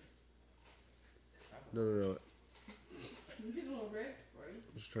 Here. No. You get a little Rick. I'm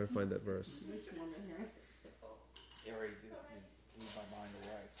just trying to find that verse. This one in here. You already did. You blew my mind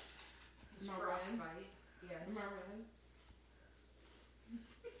away. It's Am I frostbite. Yes. Am I right?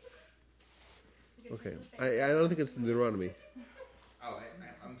 Okay. I don't think it's in Deuteronomy. Oh,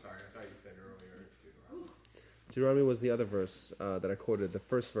 I'm sorry. I thought you said earlier Deuteronomy. Deuteronomy was the other verse that I quoted, the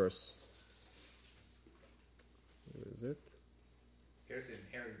first verse. Where is it? Here's the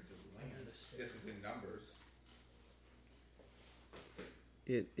inheritance of the land. This is in Numbers.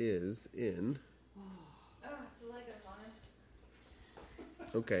 It is in. Oh, it's a Lego line.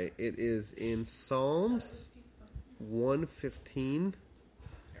 Okay, it is in Psalms 115.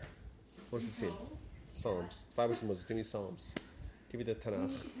 115. Psalms. 5 books of Moses. Give me Psalms. Give me the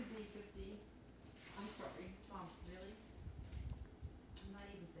Tanakh. It could be 50. I'm sorry. Mom, really? I'm not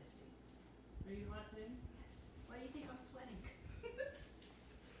even 50. Are you hot too? Yes. Why do you think I'm sweating?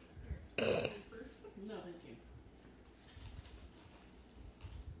 No, thank you.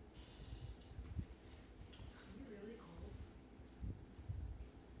 You're really cold.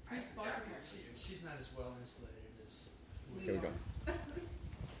 It's far from here. She's not as well insulated as. Here we go.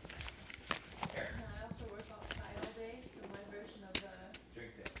 Here, I also work outside all day, so my version of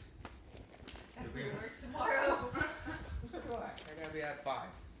drink this. I have to work tomorrow. So do I. I gotta be at 5.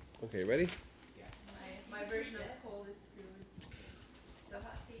 Okay, ready? My version of cold is screwed. So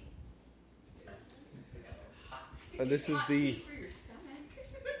hot tea. It's hot. And this is Hot the. tea for your stomach.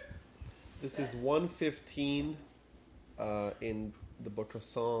 This is 115 in the book of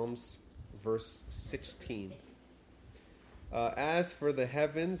Psalms, verse 16. As for the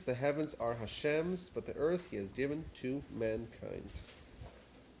heavens are Hashem's, but the earth He has given to mankind.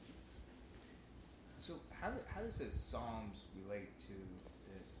 So how does the Psalms relate to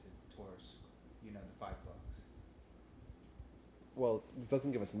the Torah? The 5 books. Well, it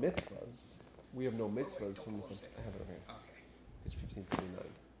doesn't give us mitzvahs. We have no mitzvahs from the. close it. I have it here. Okay. Page 1539.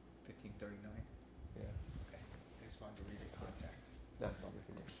 1539. Yeah. Okay. I just wanted to read the context. That's all we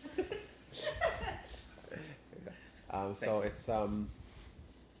can do. So it's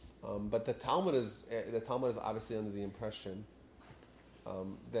but the Talmud is obviously under the impression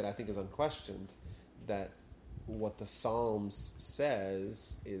that I think is unquestioned that what the Psalms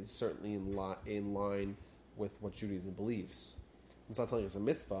says is certainly in line with what Judaism believes. It's not telling us a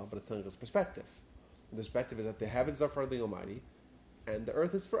mitzvah, but it's telling us perspective. The perspective is that the heavens are for the Almighty, and the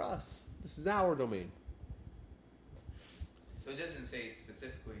earth is for us. This is our domain. So it doesn't say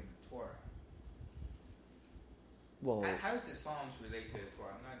specifically in the Torah. Well, How does the Psalms relate to the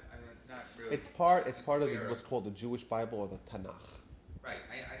Torah? I'm not really. it's part of clear. what's called the Jewish Bible or the Tanakh. Right.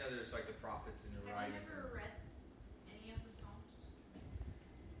 I know there's like the prophets and the Have you writings. never read any of the Psalms?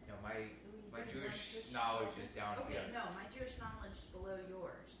 No, my Pretty Jewish much. knowledge is down Okay, here. no, my Jewish knowledge is below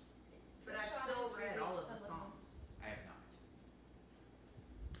yours. But I've Sean still has read read all of some the of them. Psalms. I have not.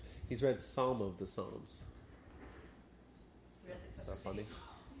 He's read Psalm of the Psalms. Read the Is that funny?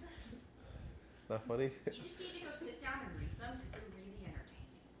 Psalms. Not funny? You just need to go sit down and read them because they're really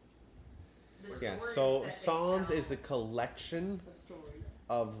entertaining. The Yeah, stories so that they Psalms tell- is a collection The stories.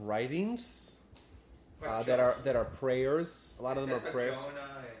 of writings But that are prayers. A lot of them that's are what prayers.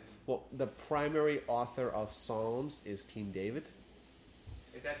 Jonah and Well, the primary author of Psalms is King David.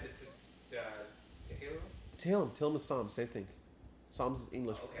 is that the Tehillim? Tehillim is Psalms, same thing. Psalms is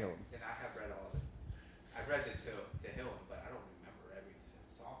English for Okay, Tehillim. then I have read all of it. I've read the Tehillim, but I don't remember every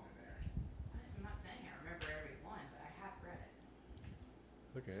psalm in there. I'm not saying I remember every one, but I have read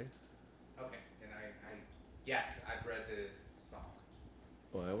it. Okay. Okay, then I yes, I've read the Psalms.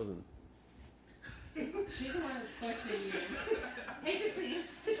 Well, I wasn't. She's the one that's questioning you. Hate to see you.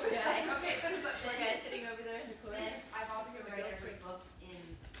 Yeah, okay, but Poor guy sitting over there in the corner. then I've also Give him a read guilt every trip. book in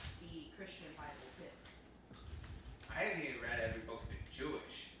the Christian Bible too. I haven't even read every book that's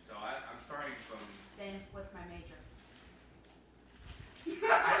Jewish, so I'm starting from. Then what's my major?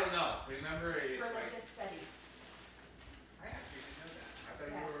 I don't know. Remember, it's like Religious studies. I actually didn't know that. I thought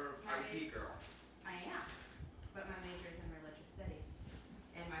you Yes, were my IT girl. I am, but my major is in religious studies,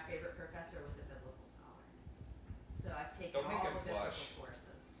 and my favorite professor was a biblical scholar. So I've taken Don't make all him the biblical blush.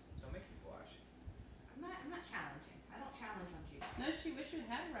 courses. Don't make me blush. I'm not challenging. I don't challenge on you. No, she wish she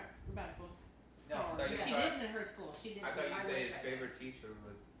had rabbinical. No, I thought you She said. did in her school. She did. I thought you I said wish his I did. favorite teacher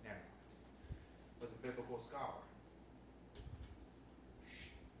was was a biblical scholar.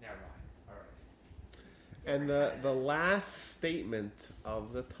 Never mind. All right. And the last statement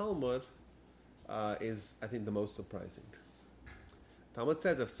of the Talmud is, I think, the most surprising. Talmud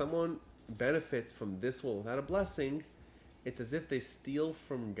says if someone benefits from this world without a blessing, it's as if they steal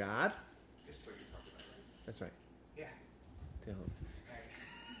from God. This is what you're talking about, right? That's right. Yeah. Tehillim.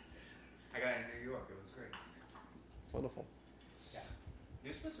 I got it in New York. It was great. It's wonderful. Yeah.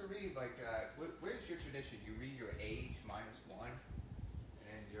 You're supposed to read like where's your tradition? You read your age -1,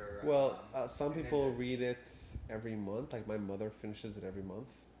 and your Well, some and then people the- read it every month. Like my mother finishes it every month,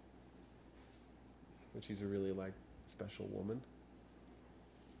 which she's a really special woman.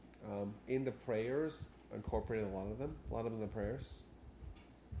 In the prayers, incorporated a lot of them in the prayers.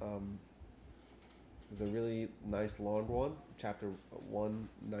 There's a really nice long one, chapter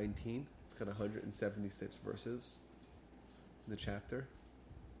 119. It's got 176 verses in the chapter.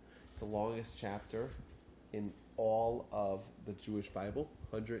 It's the longest chapter in all of the Jewish Bible,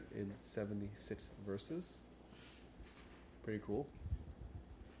 176 verses. Pretty cool.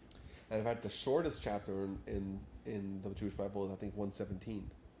 And in fact, the shortest chapter in the Jewish Bible is, I think, 117.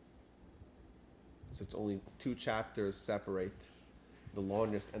 So it's only 2 chapters separate the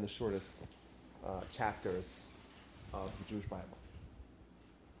longest and the shortest chapters of the Jewish Bible.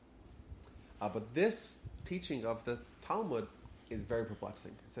 But this teaching of the Talmud is very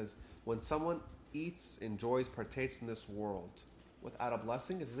perplexing. It says, when someone eats, enjoys, partakes in this world without a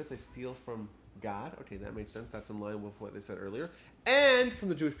blessing, it's as if they steal from God. Okay, that makes sense. That's in line with what they said earlier. And from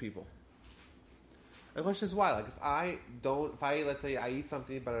the Jewish people. And the question is why? Like, let's say I eat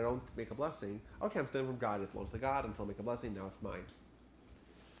something, but I don't make a blessing, okay, I'm stealing from God. It belongs to God until I make a blessing, now it's mine.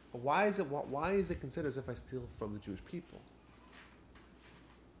 But why is it considered as if I steal from the Jewish people?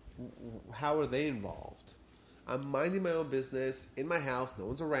 How are they involved? I'm minding my own business in my house, no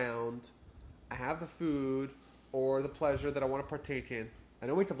one's around, I have the food or the pleasure that I want to partake in, I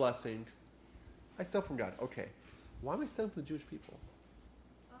don't make the blessing, I steal from God. Okay. Why am I stealing from the Jewish people?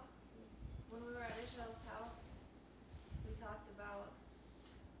 Well, when we were at Israel's house, we talked about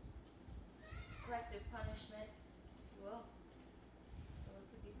collective punishment. Well, it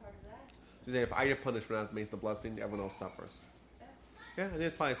could be part of that. So if I get punished for not making the blessing, everyone else suffers. Yeah, I think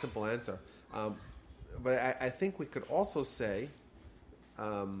it's probably a simple answer. But I think we could also say,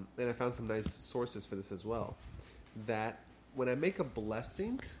 and I found some nice sources for this as well, that when I make a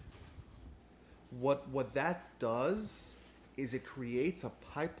blessing, what that does is it creates a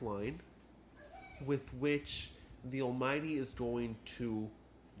pipeline with which the Almighty is going to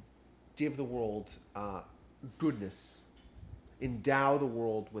give the world goodness, endow the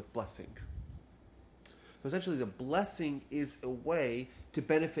world with blessing. So essentially, the blessing is a way to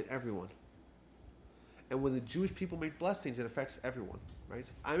benefit everyone. And when the Jewish people make blessings, it affects everyone, right?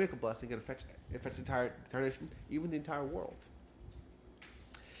 So if I make a blessing, it affects the entire nation, even the entire world.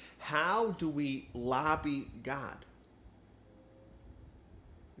 How do we lobby God?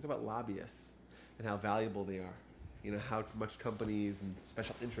 It's about lobbyists and how valuable they are. You know, how much companies and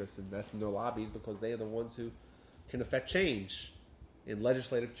special interests invest in their lobbies because they are the ones who can affect change, in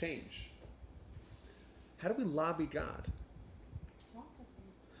legislative change. How do we lobby God?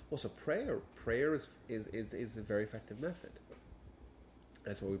 Well, so prayer is a very effective method.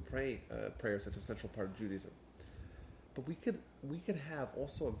 That's why we pray. Prayer is such a central part of Judaism. But we could have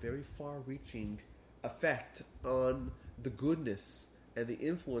also a very far-reaching effect on the goodness and the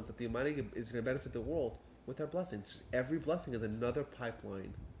influence that the Almighty is going to benefit the world with our blessings. Every blessing is another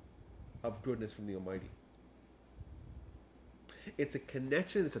pipeline of goodness from the Almighty. It's a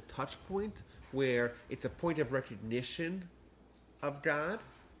connection, it's a touch point where it's a point of recognition of God,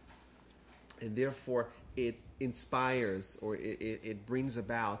 and therefore it inspires or it brings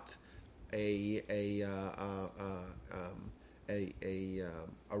about a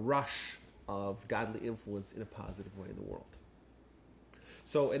rush of godly influence in a positive way in the world.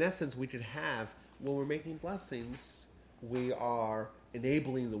 So in essence, we could have, when we're making blessings, we are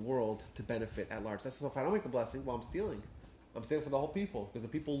enabling the world to benefit at large. That's why if I don't make a blessing, well, I'm stealing. I'm stealing for the whole people, because the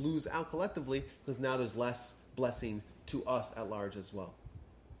people lose out collectively, because now there's less blessing to us at large as well.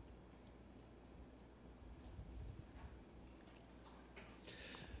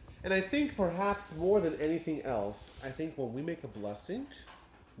 And I think perhaps more than anything else, I think when we make a blessing,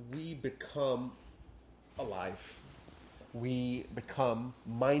 we become alive. We become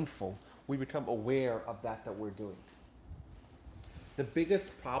mindful. We become aware of that we're doing. The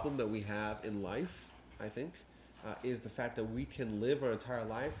biggest problem that we have in life, I think, is the fact that we can live our entire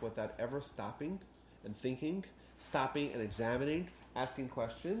life without ever stopping and thinking, stopping and examining, asking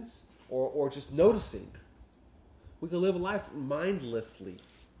questions, or just noticing. We can live a life mindlessly.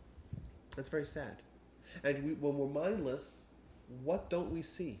 That's very sad. And when we're mindless, what don't we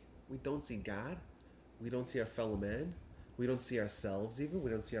see? We don't see God. We don't see our fellow man. We don't see ourselves even. We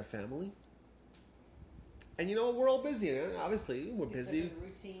don't see our family. And you know, we're all busy. Obviously, we're busy.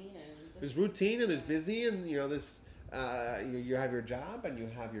 There's routine and there's busy, and you know, this. You have your job and you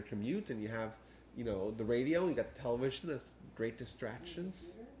have your commute and you have, you know, the radio. You got the television. That's great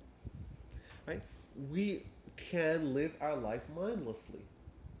distractions, right? We can live our life mindlessly.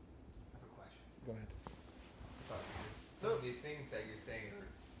 I have a question. Go ahead. So the things that you're saying are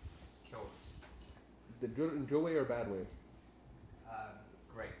just killers. The good way or bad way?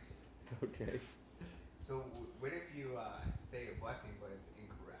 Great. Okay. So what if you say a blessing but it's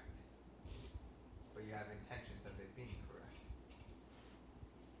incorrect? But you have intentions of it being correct.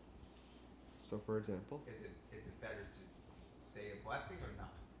 So, for example, Is it better to say a blessing or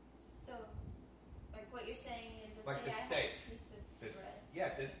not? So, like what you're saying is, Like say the I steak. have a piece of This, bread.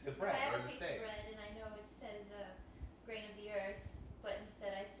 yeah, the bread I have or a the piece steak. of bread, and I know it says grain of the earth, but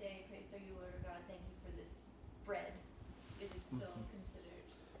instead I say, "Praise are you, Lord God, thank you for this bread." Is it still considered?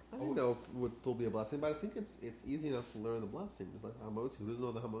 I don't know if it would still be a blessing, but I think it's easy enough to learn the blessing. It's like hamotzi. Who doesn't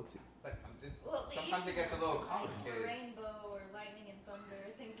know the hamotzi? But I'm just, Well, the sometimes it easy gets a ones, little like complicated. the rainbow or lightning and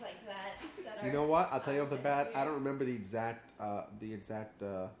thunder, things like that. That You are know what? I'll tell you off the bat. listed. I don't remember the exact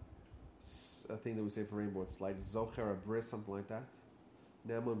thing that we say for rainbow. It's like zocher abris, something like that.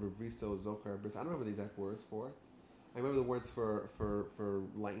 Naman rebriso zocher abris. I don't remember the exact words for it. I remember the words for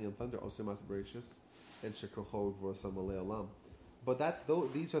lightning and thunder. Osimas abricious and shekochog v'osam aleolam. But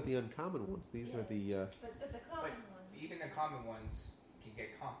these are the uncommon ones. These are the. But the common ones. Even the common ones can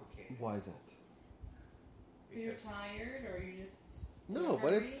get complicated. Why is that? You're Because tired, or you just No,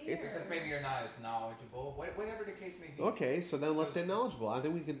 but it's because maybe you're not as knowledgeable. Whatever the case may be. okay. So then let's get knowledgeable. I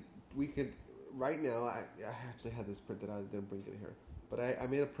think we could right now. I actually had this printed out. I didn't bring it here, but I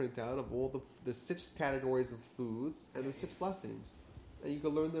made a printout of all the 6 categories of foods and the 6 blessings. and you can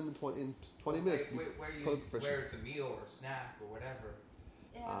learn them in 20 minutes. Like, where Totally proficient. it's a meal or a snack or whatever.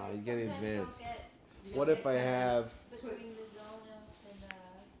 Yeah, you and get sometimes advanced. I'll get You What don't if get I time. have between Mizonos and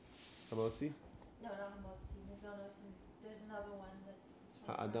hamotzi, no, not Hamotzi, Mizonos, and there's another one that's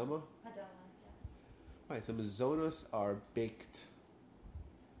ha'adama? Hadama, yeah. Right, so mizonos are baked.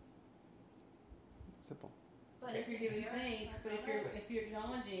 Simple. But If is you're it giving beer? thanks, but That's if you're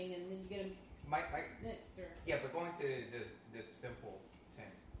acknowledging and then you get them My next or yeah, but going to this simple thing.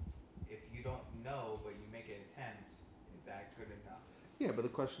 If you don't know but you make an attempt, is that good enough? Yeah, but the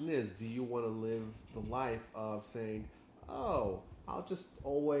question is, do you want to live the life of saying, "Oh, I'll just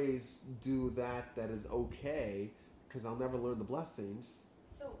always do that is okay because I'll never learn the blessings."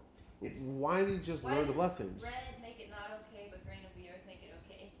 So It's- Why did you just why learn the does blessings? bread make it not okay, but grain of the earth make it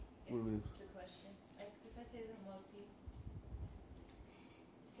okay? What do you mean? Is the question. Like if I say the Hamotzi,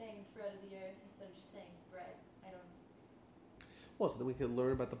 saying bread of the earth instead of just saying bread. I don't. Well, so then we can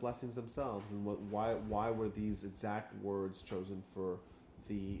learn about the blessings themselves and why were these exact words chosen for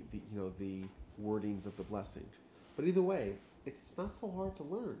the wordings of the blessing. But either way, it's not so hard to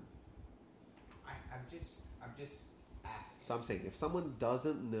learn. I'm just asking. So I'm saying, if someone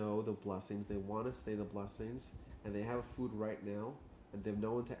doesn't know the blessings, they want to say the blessings, and they have food right now, and they have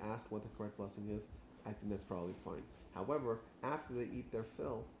no one to ask what the correct blessing is, I think that's probably fine. However, after they eat their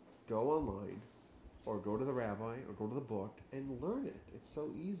fill, go online, or go to the rabbi, or go to the book, and learn it. It's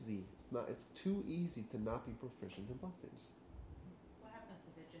so easy. It's too easy to not be proficient in blessings. What happens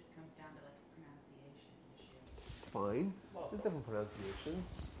if it just comes down to like a pronunciation issue? It's fine. There's different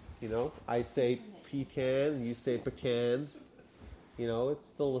pronunciations. I say pecan, you say pecan. It's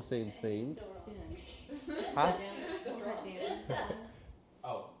still the same thing. Huh?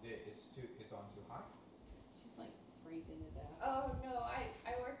 Oh, it's on too hot. she's like freezing it out. Oh no,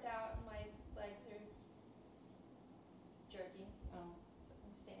 I worked out and my legs are jerking, Oh. so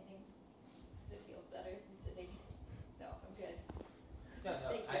I'm standing because it feels better than sitting. No, I'm good. No,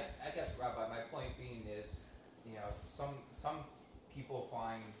 Thank you. I guess, Rabbi, my point being is, some people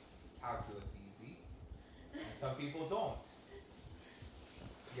find calculus easy, and some people don't.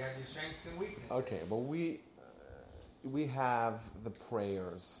 You have your strengths and weaknesses. Okay, but we have the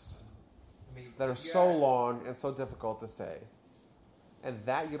prayers I mean, that are if you so had- long and so difficult to say, and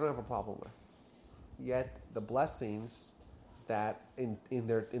that you don't have a problem with. Yet the blessings that in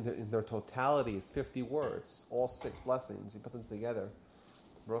their totality is 50 words, all 6 blessings. You put them together.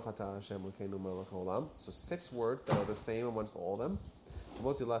 Baruch atah Hashem Elokeinu melech haolam. So 6 words that are the same amongst all of them.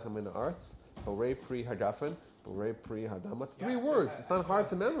 Motzi lechem min haaretz, borei pri hadafen, borei pri hadam. It's 3 Yeah, so words. that- It's not hard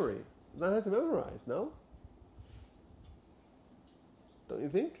to memory. It's not hard to memorize. No. Don't you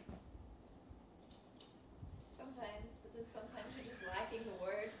think? Sometimes, but then sometimes you're just lacking the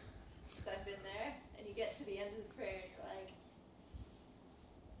word. Because I've been there, and you get to the end of the prayer and you're like,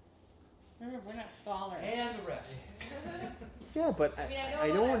 Remember, we're not scholars. And the rest. Yeah, but I mean, I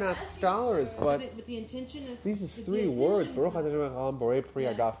know what we're I'm not asking scholars, for. but But the intention is these is the 3 words. intention Baruch is- atah Hashem haolam borei pri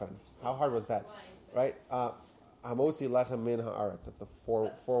Yeah. hadafen. How hard was that? fine. Right? Hamotzi lechem min haaretz. That's the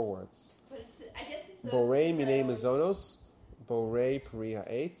 4 words. But it's, I guess it's those Borei two that minei I always- mizonos, borei pri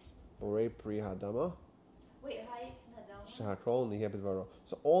ha'etz, borei pri hadama, Wait, Hayitz and Hadama? shahakrol niheh b'dvaro.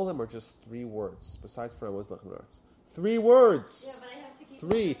 So all of them are just 3 words, besides for Hamotzi lechem min haaretz. 3 words. Yeah, but I have to keep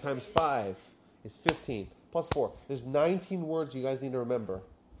 3 it times separated. 5 is 15. Plus 4. There's 19 words you guys need to remember.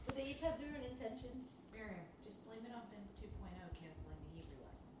 But they each have different intentions. Miriam, just blame it on BIM 2.0 canceling the Hebrew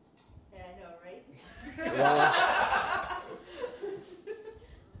lessons. Yeah, I know, right? Well,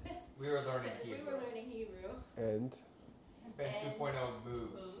 We were learning We Hebrew. were learning Hebrew. and Ben And- 2.0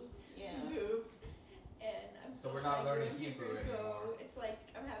 moved. Yeah. Moved. And I'm So still we're not trying to learning learn Hebrew So anymore. it's like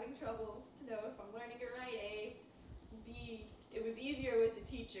I'm having trouble to know if I'm learning it right. A, B, it was easier with the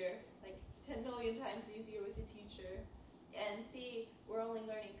teacher, like 10 million times easier with the teacher. And C, we're only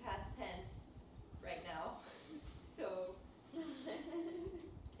learning past tense right now. So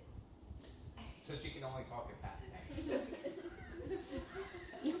So she can only talk in past tense.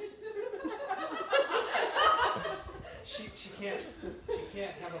 She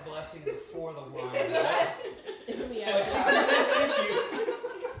can't have a blessing before the wine. Yeah. But she can say thank you.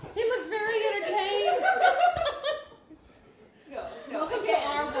 He looks very entertained. no, Welcome to again.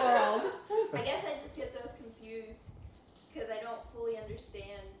 our world. I guess I just get those confused because I don't fully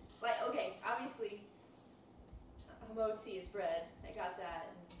understand. Like, okay, obviously, hamotzi is bread. I got that,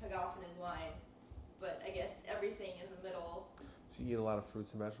 and hagafen is wine. But I guess everything in the middle, so you eat a lot of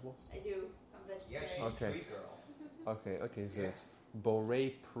fruits and vegetables? I do. I'm Yeah, vegetarian. she's Okay. a tree girl. Okay, so Yeah. it's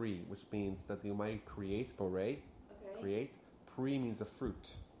borei pri, which means that the Almighty creates borei, Okay. create. Pri means a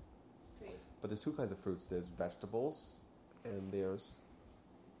fruit. Great. But there's 2 kinds of fruits. There's vegetables and there's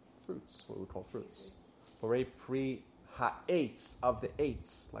fruits, what we call fruits. Borei pri ha'etz, of the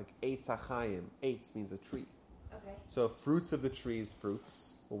eitz, like eitz ha'chayim. Eitz means a tree. Okay. So fruits of the tree is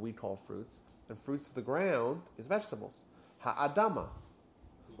fruits, what we call fruits, and fruits of the ground is vegetables. Ha'adama.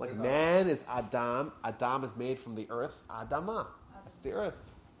 Like man is Adam. Adam is made from the earth. Adama. It's the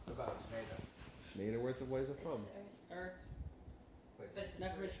earth. What about tomato? Tomato, where's it from? It's the earth. Earth. But But it's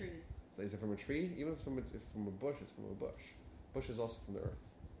not from a tree. So is it from a tree? Even if it's from a bush, it's from a bush. Bush is also from the earth.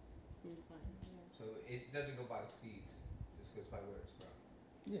 so it doesn't go by seeds. It just goes by where it's grown.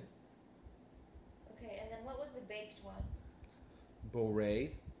 Yeah. Okay, and then what was the baked one?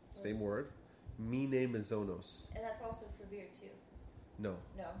 Borei, same word. Mine mezonos. And that's also for beer too. No.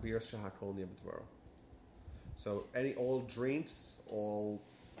 No. Beer shahakol niyabitvaro. So any all drinks, all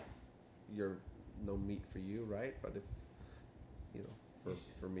your no meat for you, right? But if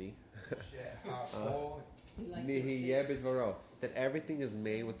for me, He likes Nihiyeh it. bitvaro, that everything is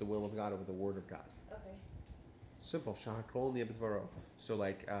made with the will of God or with the word of God. Okay. Simple. Shahakol niyabitvaro. So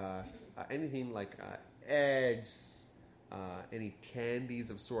like anything like eggs, any candies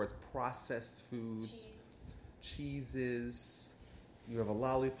of sorts, processed foods, cheeses. You have a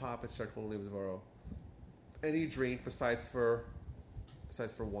lollipop. It's shahakol niyabitvaro. Any drink besides for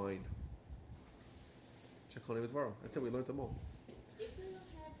wine. Shahakol niyabitvaro. That's it. We learned them all. If we don't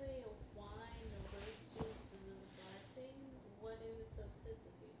have a wine or grape juice in the blessing, what is substitute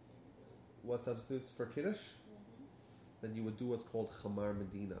can do? What substitutes for Kiddush? Then you would do what's called Chamar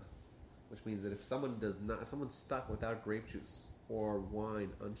Medina, which means that if someone's stuck without grape juice or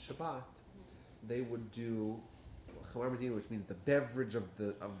wine on Shabbat, they would do Chamar Medina, which means the beverage of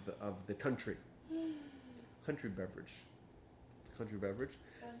the country, country beverage, country beverage.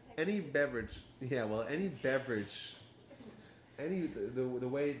 So in Texas, Any beverage, any beverage, the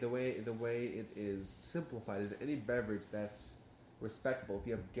way it is simplified is any beverage that's respectable. If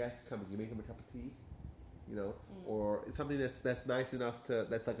you have guests coming, you make them a cup of tea, or something that's nice enough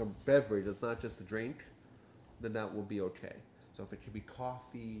that's like a beverage. It's not just a drink. Then that will be okay. So if it could be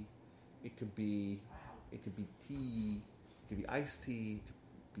coffee, it could be tea, it could be iced tea,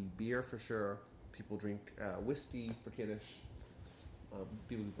 it could be beer for sure. People drink whiskey for Kiddush.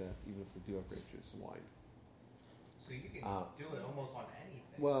 People do that even if they do have grape juice and wine. So you can do it almost on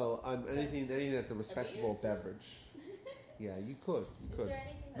anything. Well, on anything that's a respectable beverage. Yeah, you could. is there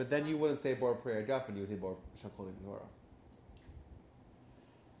anything that's But then you not- wouldn't say Bor Prayer Duffin, you would say Bor Shakol Torah.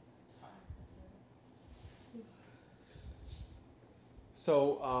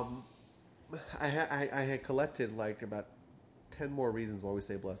 So, I had collected like about 10 more reasons why we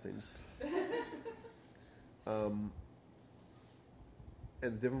say blessings.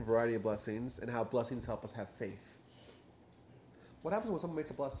 And different variety of blessings, and how blessings help us have faith. What happens when someone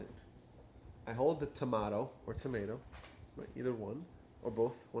makes a blessing? I hold the tomato, right, either one, or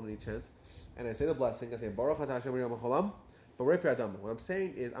both, one in each hand, and I say the blessing. I say, Baruch atah Hashem Yom HaCholam, Borei Pri Adama. What I'm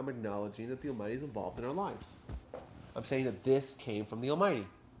saying is, I'm acknowledging that the Almighty is involved in our lives. I'm saying that this came from the Almighty.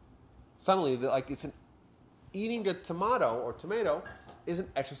 Suddenly, eating a tomato is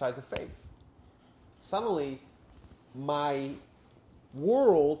an exercise of faith. Suddenly, my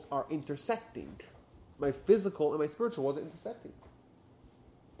worlds are intersecting. My physical and my spiritual worlds are intersecting.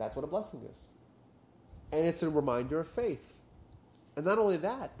 That's what a blessing is. And it's a reminder of faith. And not only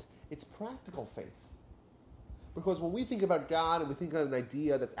that, it's practical faith. Because when we think about God and we think of an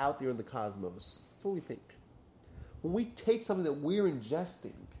idea that's out there in the cosmos, that's what we think. When we take something that we're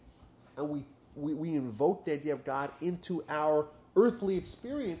ingesting and we invoke the idea of God into our earthly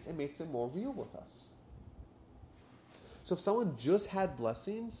experience, it makes it more real with us. So if someone just had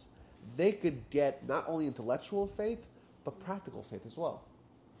blessings, they could get not only intellectual faith, but practical faith as well.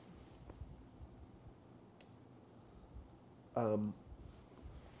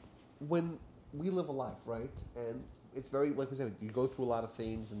 When we live a life, right, and it's very, like we said, you go through a lot of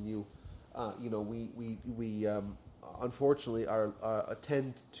things, and we unfortunately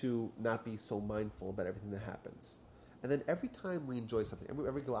tend to not be so mindful about everything that happens. And then every time we enjoy something,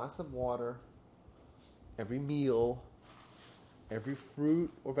 every glass of water, every meal, every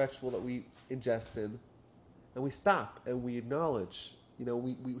fruit or vegetable that we ingest in, and we stop and we acknowledge,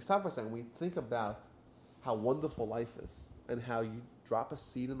 we stop for a second, we think about how wonderful life is and how you drop a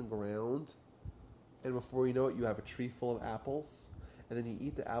seed in the ground and before you know it, you have a tree full of apples, and then you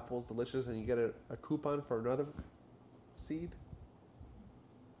eat the apples, delicious, and you get a coupon for another seed.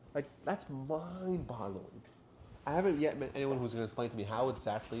 Like, that's mind-boggling. I haven't yet met anyone who's going to explain to me how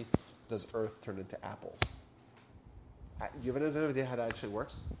exactly does Earth turn into apples. Do you have any idea how that actually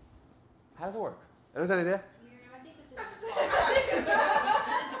works? How does it work? Anyone have any idea? Yeah, I think this is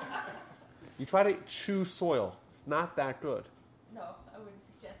You try to chew soil. It's not that good. No, I wouldn't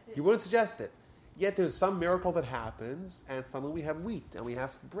suggest it. You wouldn't suggest it. Yet there's some miracle that happens, and suddenly we have wheat, and we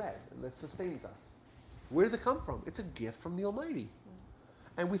have bread, and it sustains us. Where does it come from? It's a gift from the Almighty.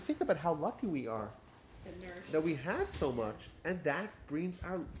 And we think about how lucky we are It nourishes. that we have so much, and that brings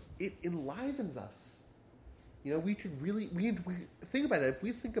it enlivens us. You know, we could really, we think about that. If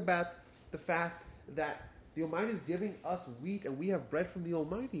we think about the fact that the Almighty is giving us wheat and we have bread from the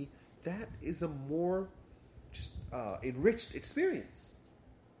Almighty, that is a more just enriched experience.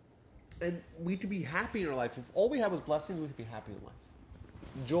 And we could be happy in our life. If all we have was blessings, we could be happy in life.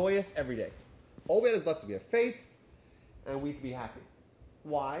 Joyous every day. All we have is blessings. We have faith, and we can be happy.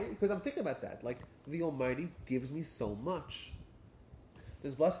 Why? Because I'm thinking about that. Like, the Almighty gives me so much.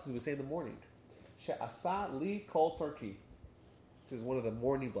 There's blessings we say in the morning. She'asa li kol tzarki, which is one of the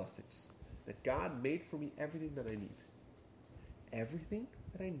morning blessings. That God made for me everything that I need. Everything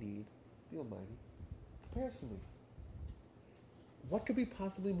that I need, the Almighty prepares for me. What could be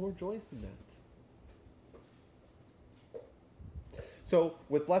possibly more joyous than that? So,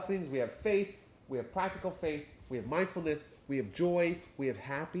 with blessings, we have faith, we have practical faith, we have mindfulness, we have joy, we have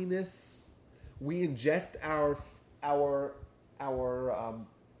happiness. We inject our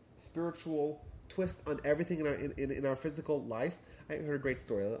spiritual twist on everything in our physical life. I heard a great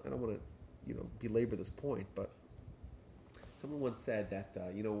story. I don't want to, belabor this point, but someone once said that,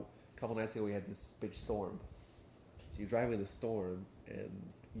 a couple nights ago we had this big storm. So you're driving in the storm, and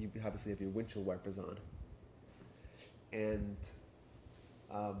you obviously have your windshield wipers on. And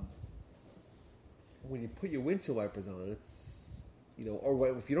when you put your windshield wipers on, it's,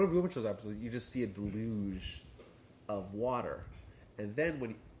 or if you don't have your windshield wipers on, you just see a deluge of water. And then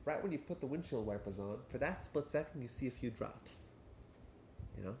right when you put the windshield wipers on, for that split second, you see a few drops.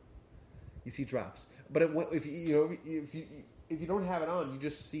 You see drops. But if you don't have it on, you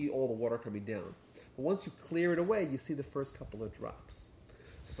just see all the water coming down. But once you clear it away, you see the first couple of drops.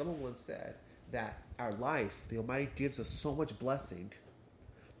 So someone once said that our life, the Almighty gives us so much blessing,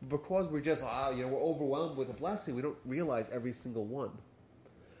 but because we're just, we're overwhelmed with a blessing, we don't realize every single one.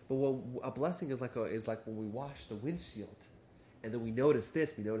 But a blessing is like when we wash the windshield, and then we notice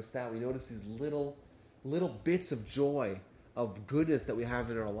this, we notice that, we notice these little bits of joy, of goodness that we have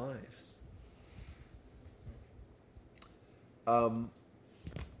in our lives. So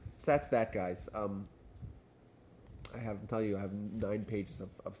that's that, guys. I'm telling you, I have 9 pages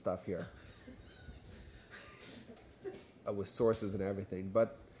of stuff here with sources and everything.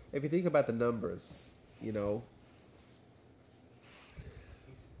 But if you think about the numbers,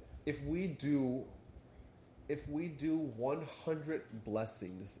 if we do 100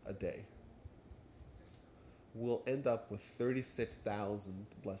 blessings a day, we'll end up with 36,000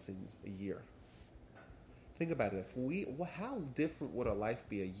 blessings a year. Think about it. How different would our life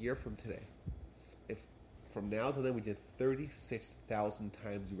be a year from today if from now to then we did 36,000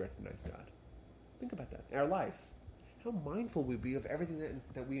 times we recognize God? Think about that. In our lives. How mindful we'd be of everything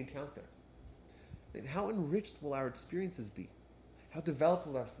that we encounter. And how enriched will our experiences be? How developed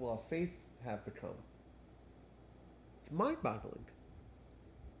will our faith have become? It's mind-boggling.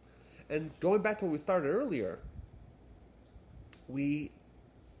 And going back to what we started earlier, we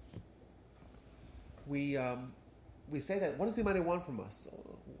say that, what does the Almighty want from us?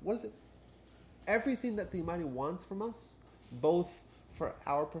 What is it? Everything that the Almighty wants from us, both for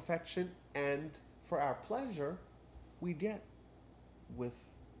our perfection and for our pleasure, we get with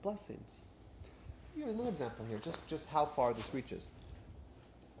blessings. Here's another example here, just how far this reaches.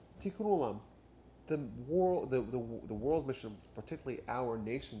 Tikkun Olam, the world's mission, particularly our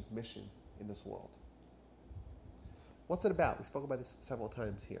nation's mission in this world. What's it about? We spoke about this several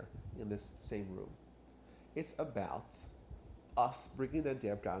times here in this same room. It's about us bringing the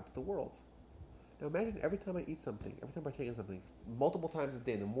idea of God into the world. Now imagine every time I eat something, every time I take in something, multiple times a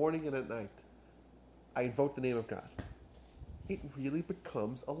day, in the morning and at night, I invoke the name of God. It really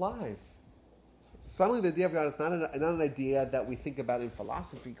becomes alive. Suddenly the idea of God is not an idea that we think about in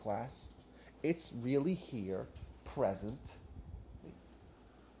philosophy class. It's really here, present,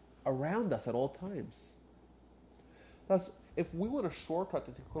 around us at all times. Thus, if we want a shortcut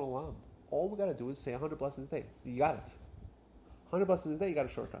to Tikkun Olam, all we got to do is say 100 blessings a day. You got it. 100 blessings a day, you got a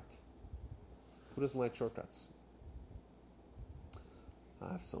shortcut. Who doesn't like shortcuts?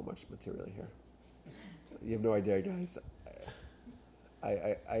 I have so much material here. You have no idea, guys.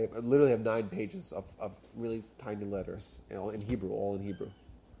 I literally have 9 pages of really tiny letters, in Hebrew, all in Hebrew.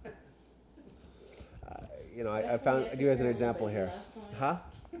 I found. I'll give you guys an example here. Huh?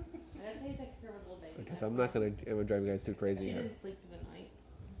 I didn't take care of a little baby. Because I'm not going to drive you guys too crazy She here. didn't sleep through the night.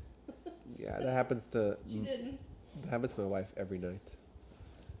 Yeah, that happens to She didn't. my wife every night.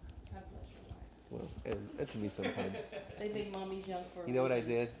 God bless your wife. Well, and to me sometimes. They think mommy's young for a You know what I reason.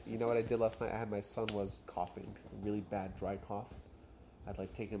 did? You know what I did last night? I had my son was coughing, a really bad dry cough. I'd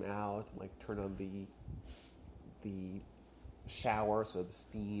like take him out and like turn on the shower so the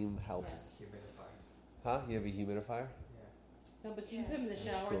steam helps. Humidifier. Huh? You have a humidifier? Yeah. No, but you can put him in the That's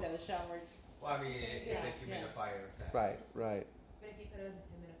shower, cool. then the shower. Well, I mean, it's a Yeah. humidifier effect. Right, right. But if you put a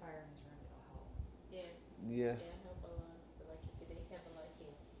humidifier in his room, it'll help. Yes. Yeah. Yeah, help a lot. Like if they have like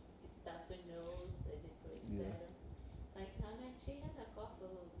a stuffy nose, it breaks Yeah. better. Like she had a cough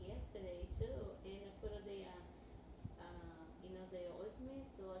yesterday too, and I put the the ointment,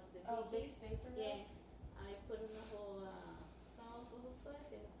 like the Oh, baby. Vicks Vapor Rub? Yeah, I put in the whole salt for her foot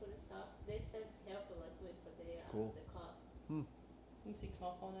and I put a socks. They said it's helpful like with for Cool. the cough. You see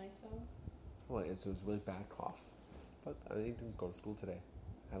cough all night though? Well, it was really bad cough. But I didn't go to school today.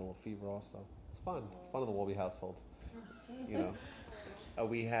 Had a little fever also. It's fun. Fun in the Wolby household. You know.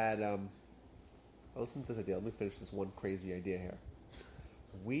 We had listen to this idea. Let me finish this one crazy idea here.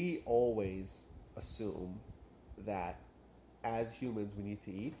 We always assume that as humans we need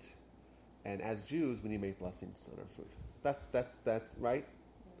to eat, and as Jews we need to make blessings on our food. That's right.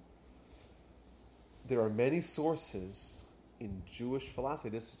 There are many sources in Jewish philosophy.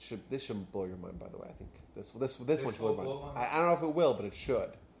 This should blow your mind, by the way. I think this one should blow your mind. I don't know if it will, but it should.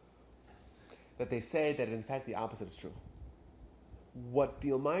 That they say that in fact the opposite is true. What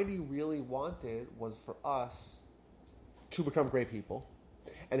the Almighty really wanted was for us to become great people.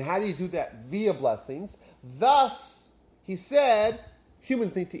 And how do you do that? Via blessings. Thus, he said,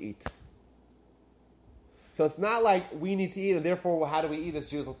 humans need to eat. So it's not like we need to eat, and therefore, how do we eat as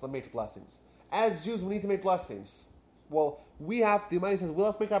Jews? Let's make blessings. As Jews, we need to make blessings. Well, the Almighty says, we'll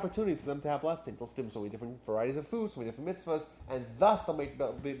have to make opportunities for them to have blessings. Let's give them so many different varieties of food, so many different mitzvahs, and thus they'll be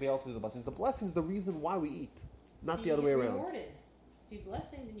able to do the blessings. The blessing is the reason why we eat, not the other way around. Rewarded. Do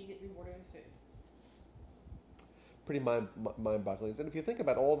blessings and you get rewarded with food. Pretty mind-boggling. And if you think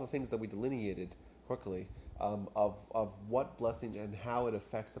about all the things that we delineated quickly of what blessing and how it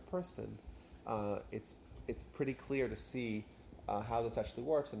affects a person, it's pretty clear to see how this actually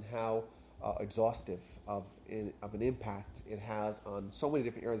works and how exhaustive of an impact it has on so many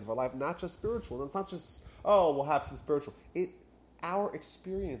different areas of our life, not just spiritual. And it's not just, we'll have some spiritual. Our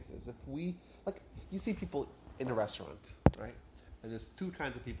experiences, if we, like, you see people in a restaurant, right? And there's two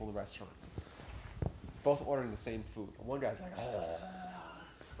kinds of people in the restaurant, both ordering the same food. One guy's like,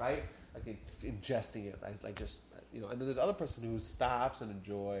 right? Like ingesting it, like just, and then there's the other person who stops and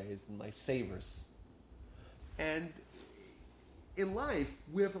enjoys and like savors. And in life,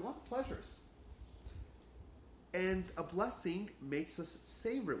 we have a lot of pleasures. And a blessing makes us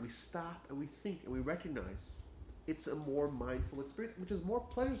savor it. We stop and we think and we recognize. It's a more mindful experience, which is more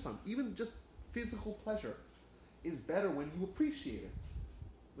pleasuresome. Even just physical pleasure is better when you appreciate it,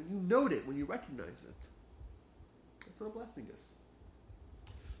 when you note it, when you recognize it. That's what a blessing is.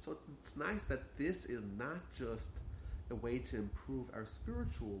 So it's nice that this is not just a way to improve our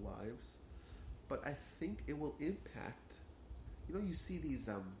spiritual lives, but I think it will impact. You see these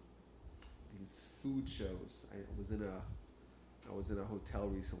food shows. I was in a hotel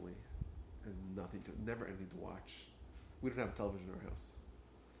recently, and never anything to watch. We don't have a television in our house.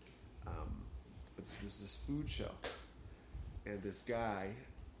 But there's this food show, and this guy,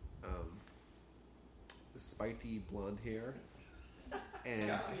 the spiky blonde hair, and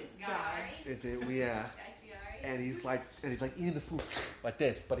This guy. and he's like eating the food like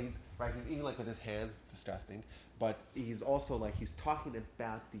this, but he's eating like with his hands, disgusting. But he's also like he's talking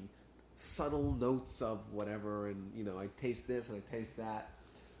about the subtle notes of whatever, and I taste this and I taste that.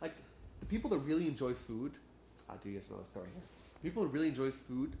 Like the people that really enjoy food, I'll do you guys another story here. People who really enjoy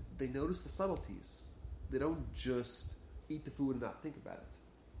food, they notice the subtleties. They don't just eat the food and not think about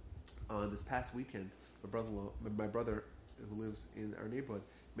it. This past weekend, my brother who lives in our neighborhood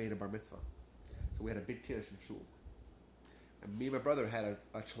made a bar mitzvah. So we had a big kiddush in shul. And me and my brother had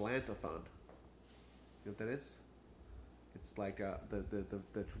a chalantathon. You know what that is? It's like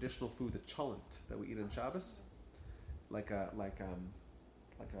the traditional food, the cholent that we eat on Shabbos, like a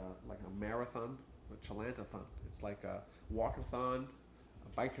marathon, a chalantathon. It's like a walkathon,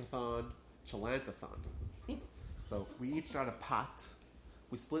 a bikeathon, chalantathon. So we each got a pot.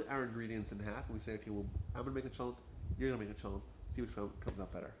 We split our ingredients in half, and we say, okay, well, I'm gonna make a cholent, you're gonna make a cholent. See which one comes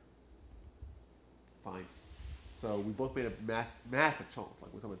out better. Fine. So we both made a massive cholent,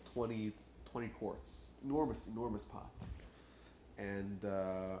 like we're talking about 20 quarts, enormous pot. And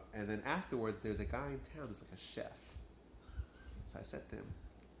then afterwards, there's a guy in town who's like a chef. So I said to him,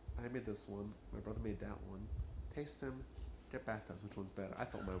 I made this one. My brother made that one. Taste them. Get back to us. Which one's better? I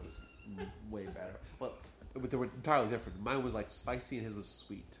thought mine was way better. Well, but they were entirely different. Mine was like spicy and his was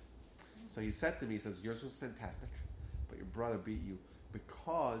sweet. So he said to me, he says, yours was fantastic, but your brother beat you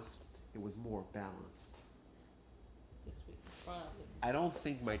because it was more balanced. This week. Wow. I don't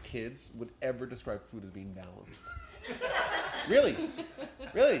think my kids would ever describe food as being balanced. Really?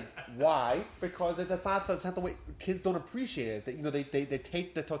 Why? Because that's not the way kids don't appreciate it. They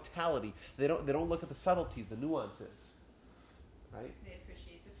take the totality. They don't look at the subtleties, the nuances, right? They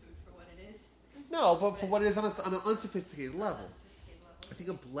appreciate the food for what it is. No, but for what it is on an unsophisticated level. Unsophisticated level. I think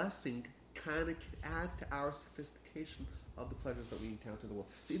a blessing kind of can add to our sophistication of the pleasures that we encounter in the world.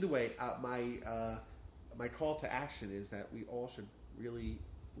 So either way, my call to action is that we all should really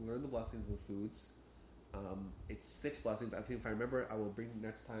learn the blessings of the foods. It's 6 blessings. I think if I remember, I will bring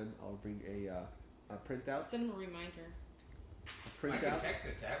next time. I'll bring a printout. Send them a reminder. A I can printout. text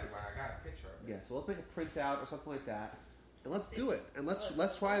it to everyone. I got a picture of it. Yeah. So let's make a printout or something like that, and let's do it. And let's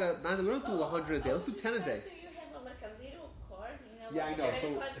try to. Not we don't do 100 a day. Let's do 10 a day. Do you have like a little card? Yeah, I know. Like a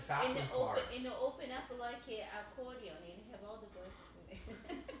So- card, The bathroom and card. open up like a accordion and have all the blessings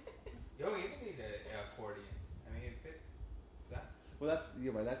in it. Yo, you don't need an accordion. I mean, it fits stuff. Well,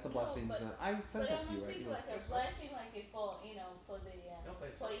 you're right. That's the No, blessings. but- I sent But that I'm to you, right? thinking You know. like a That's blessing, like for for the No, but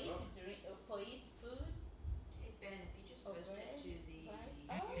it's for so eat slow. drink for eat food. Hey Ben, if you just Or post it bread, to the rice.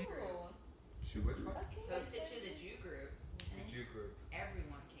 Jew group, Oh, Shoot, which one? okay. post it to the Jew group, The and Jew group.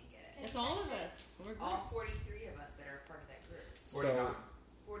 everyone can get it. It's all of us. We're good. All 43 of us that are part of that group. 49.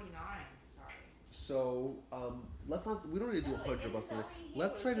 49, sorry. So let's not. We don't need to do No, 100 it is blessings. only here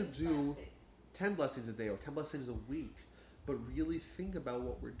Let's try with to King's do Classic. 10 blessings a day or 10 blessings a week, but really think about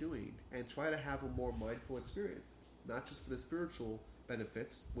what we're doing and try to have a more mindful experience, not just for the spiritual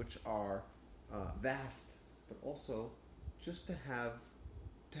benefits, which are vast, but also just to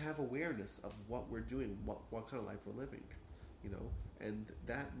have awareness of what we're doing, what kind of life we're living, and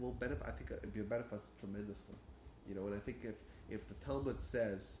that will benefit. I think it will benefit us tremendously, and I think if the Talmud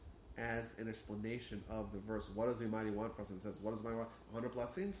says, as an explanation of the verse, what does the Almighty want for us? And it says, what does the Almighty want? 100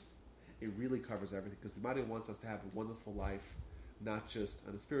 blessings? It really covers everything, because the Almighty wants us to have a wonderful life, not just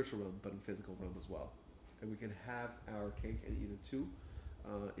in the spiritual realm, but in the physical realm as well. And we can have our cake and eat it too.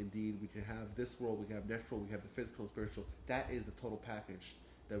 Indeed, we can have this world, we can have next world, we can have the physical and spiritual. That is the total package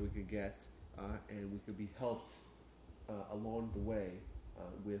that we can get, and we can be helped along the way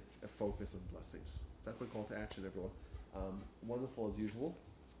with a focus on blessings. That's my call to action, everyone. Wonderful as usual.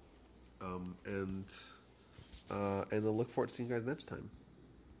 And I look forward to seeing you guys next time.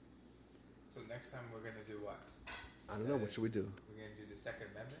 So next time we're gonna do what? I don't know. What should we do? We're gonna do the Second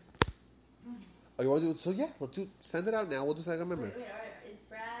Amendment. Oh, you want to do it? So yeah, let's do. Send it out now. We'll do Second Amendment. Is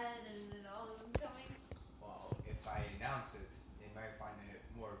Brad and all of them coming? Well, if I announce it, they might find it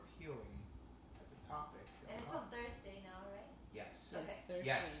more appealing as a topic. And it's on Thursday now, right? Yes. Okay. Thursday.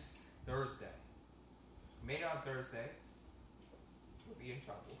 Yes. Thursday. Made it on Thursday. We'll be in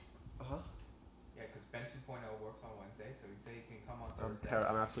trouble. Uh huh. Yeah, because Ben 2.0 works on Wednesday, so he said he can come on I'm Thursday.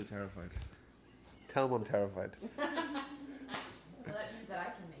 I'm absolutely terrified. Tell him I'm terrified. Well, that means that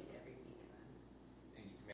I can make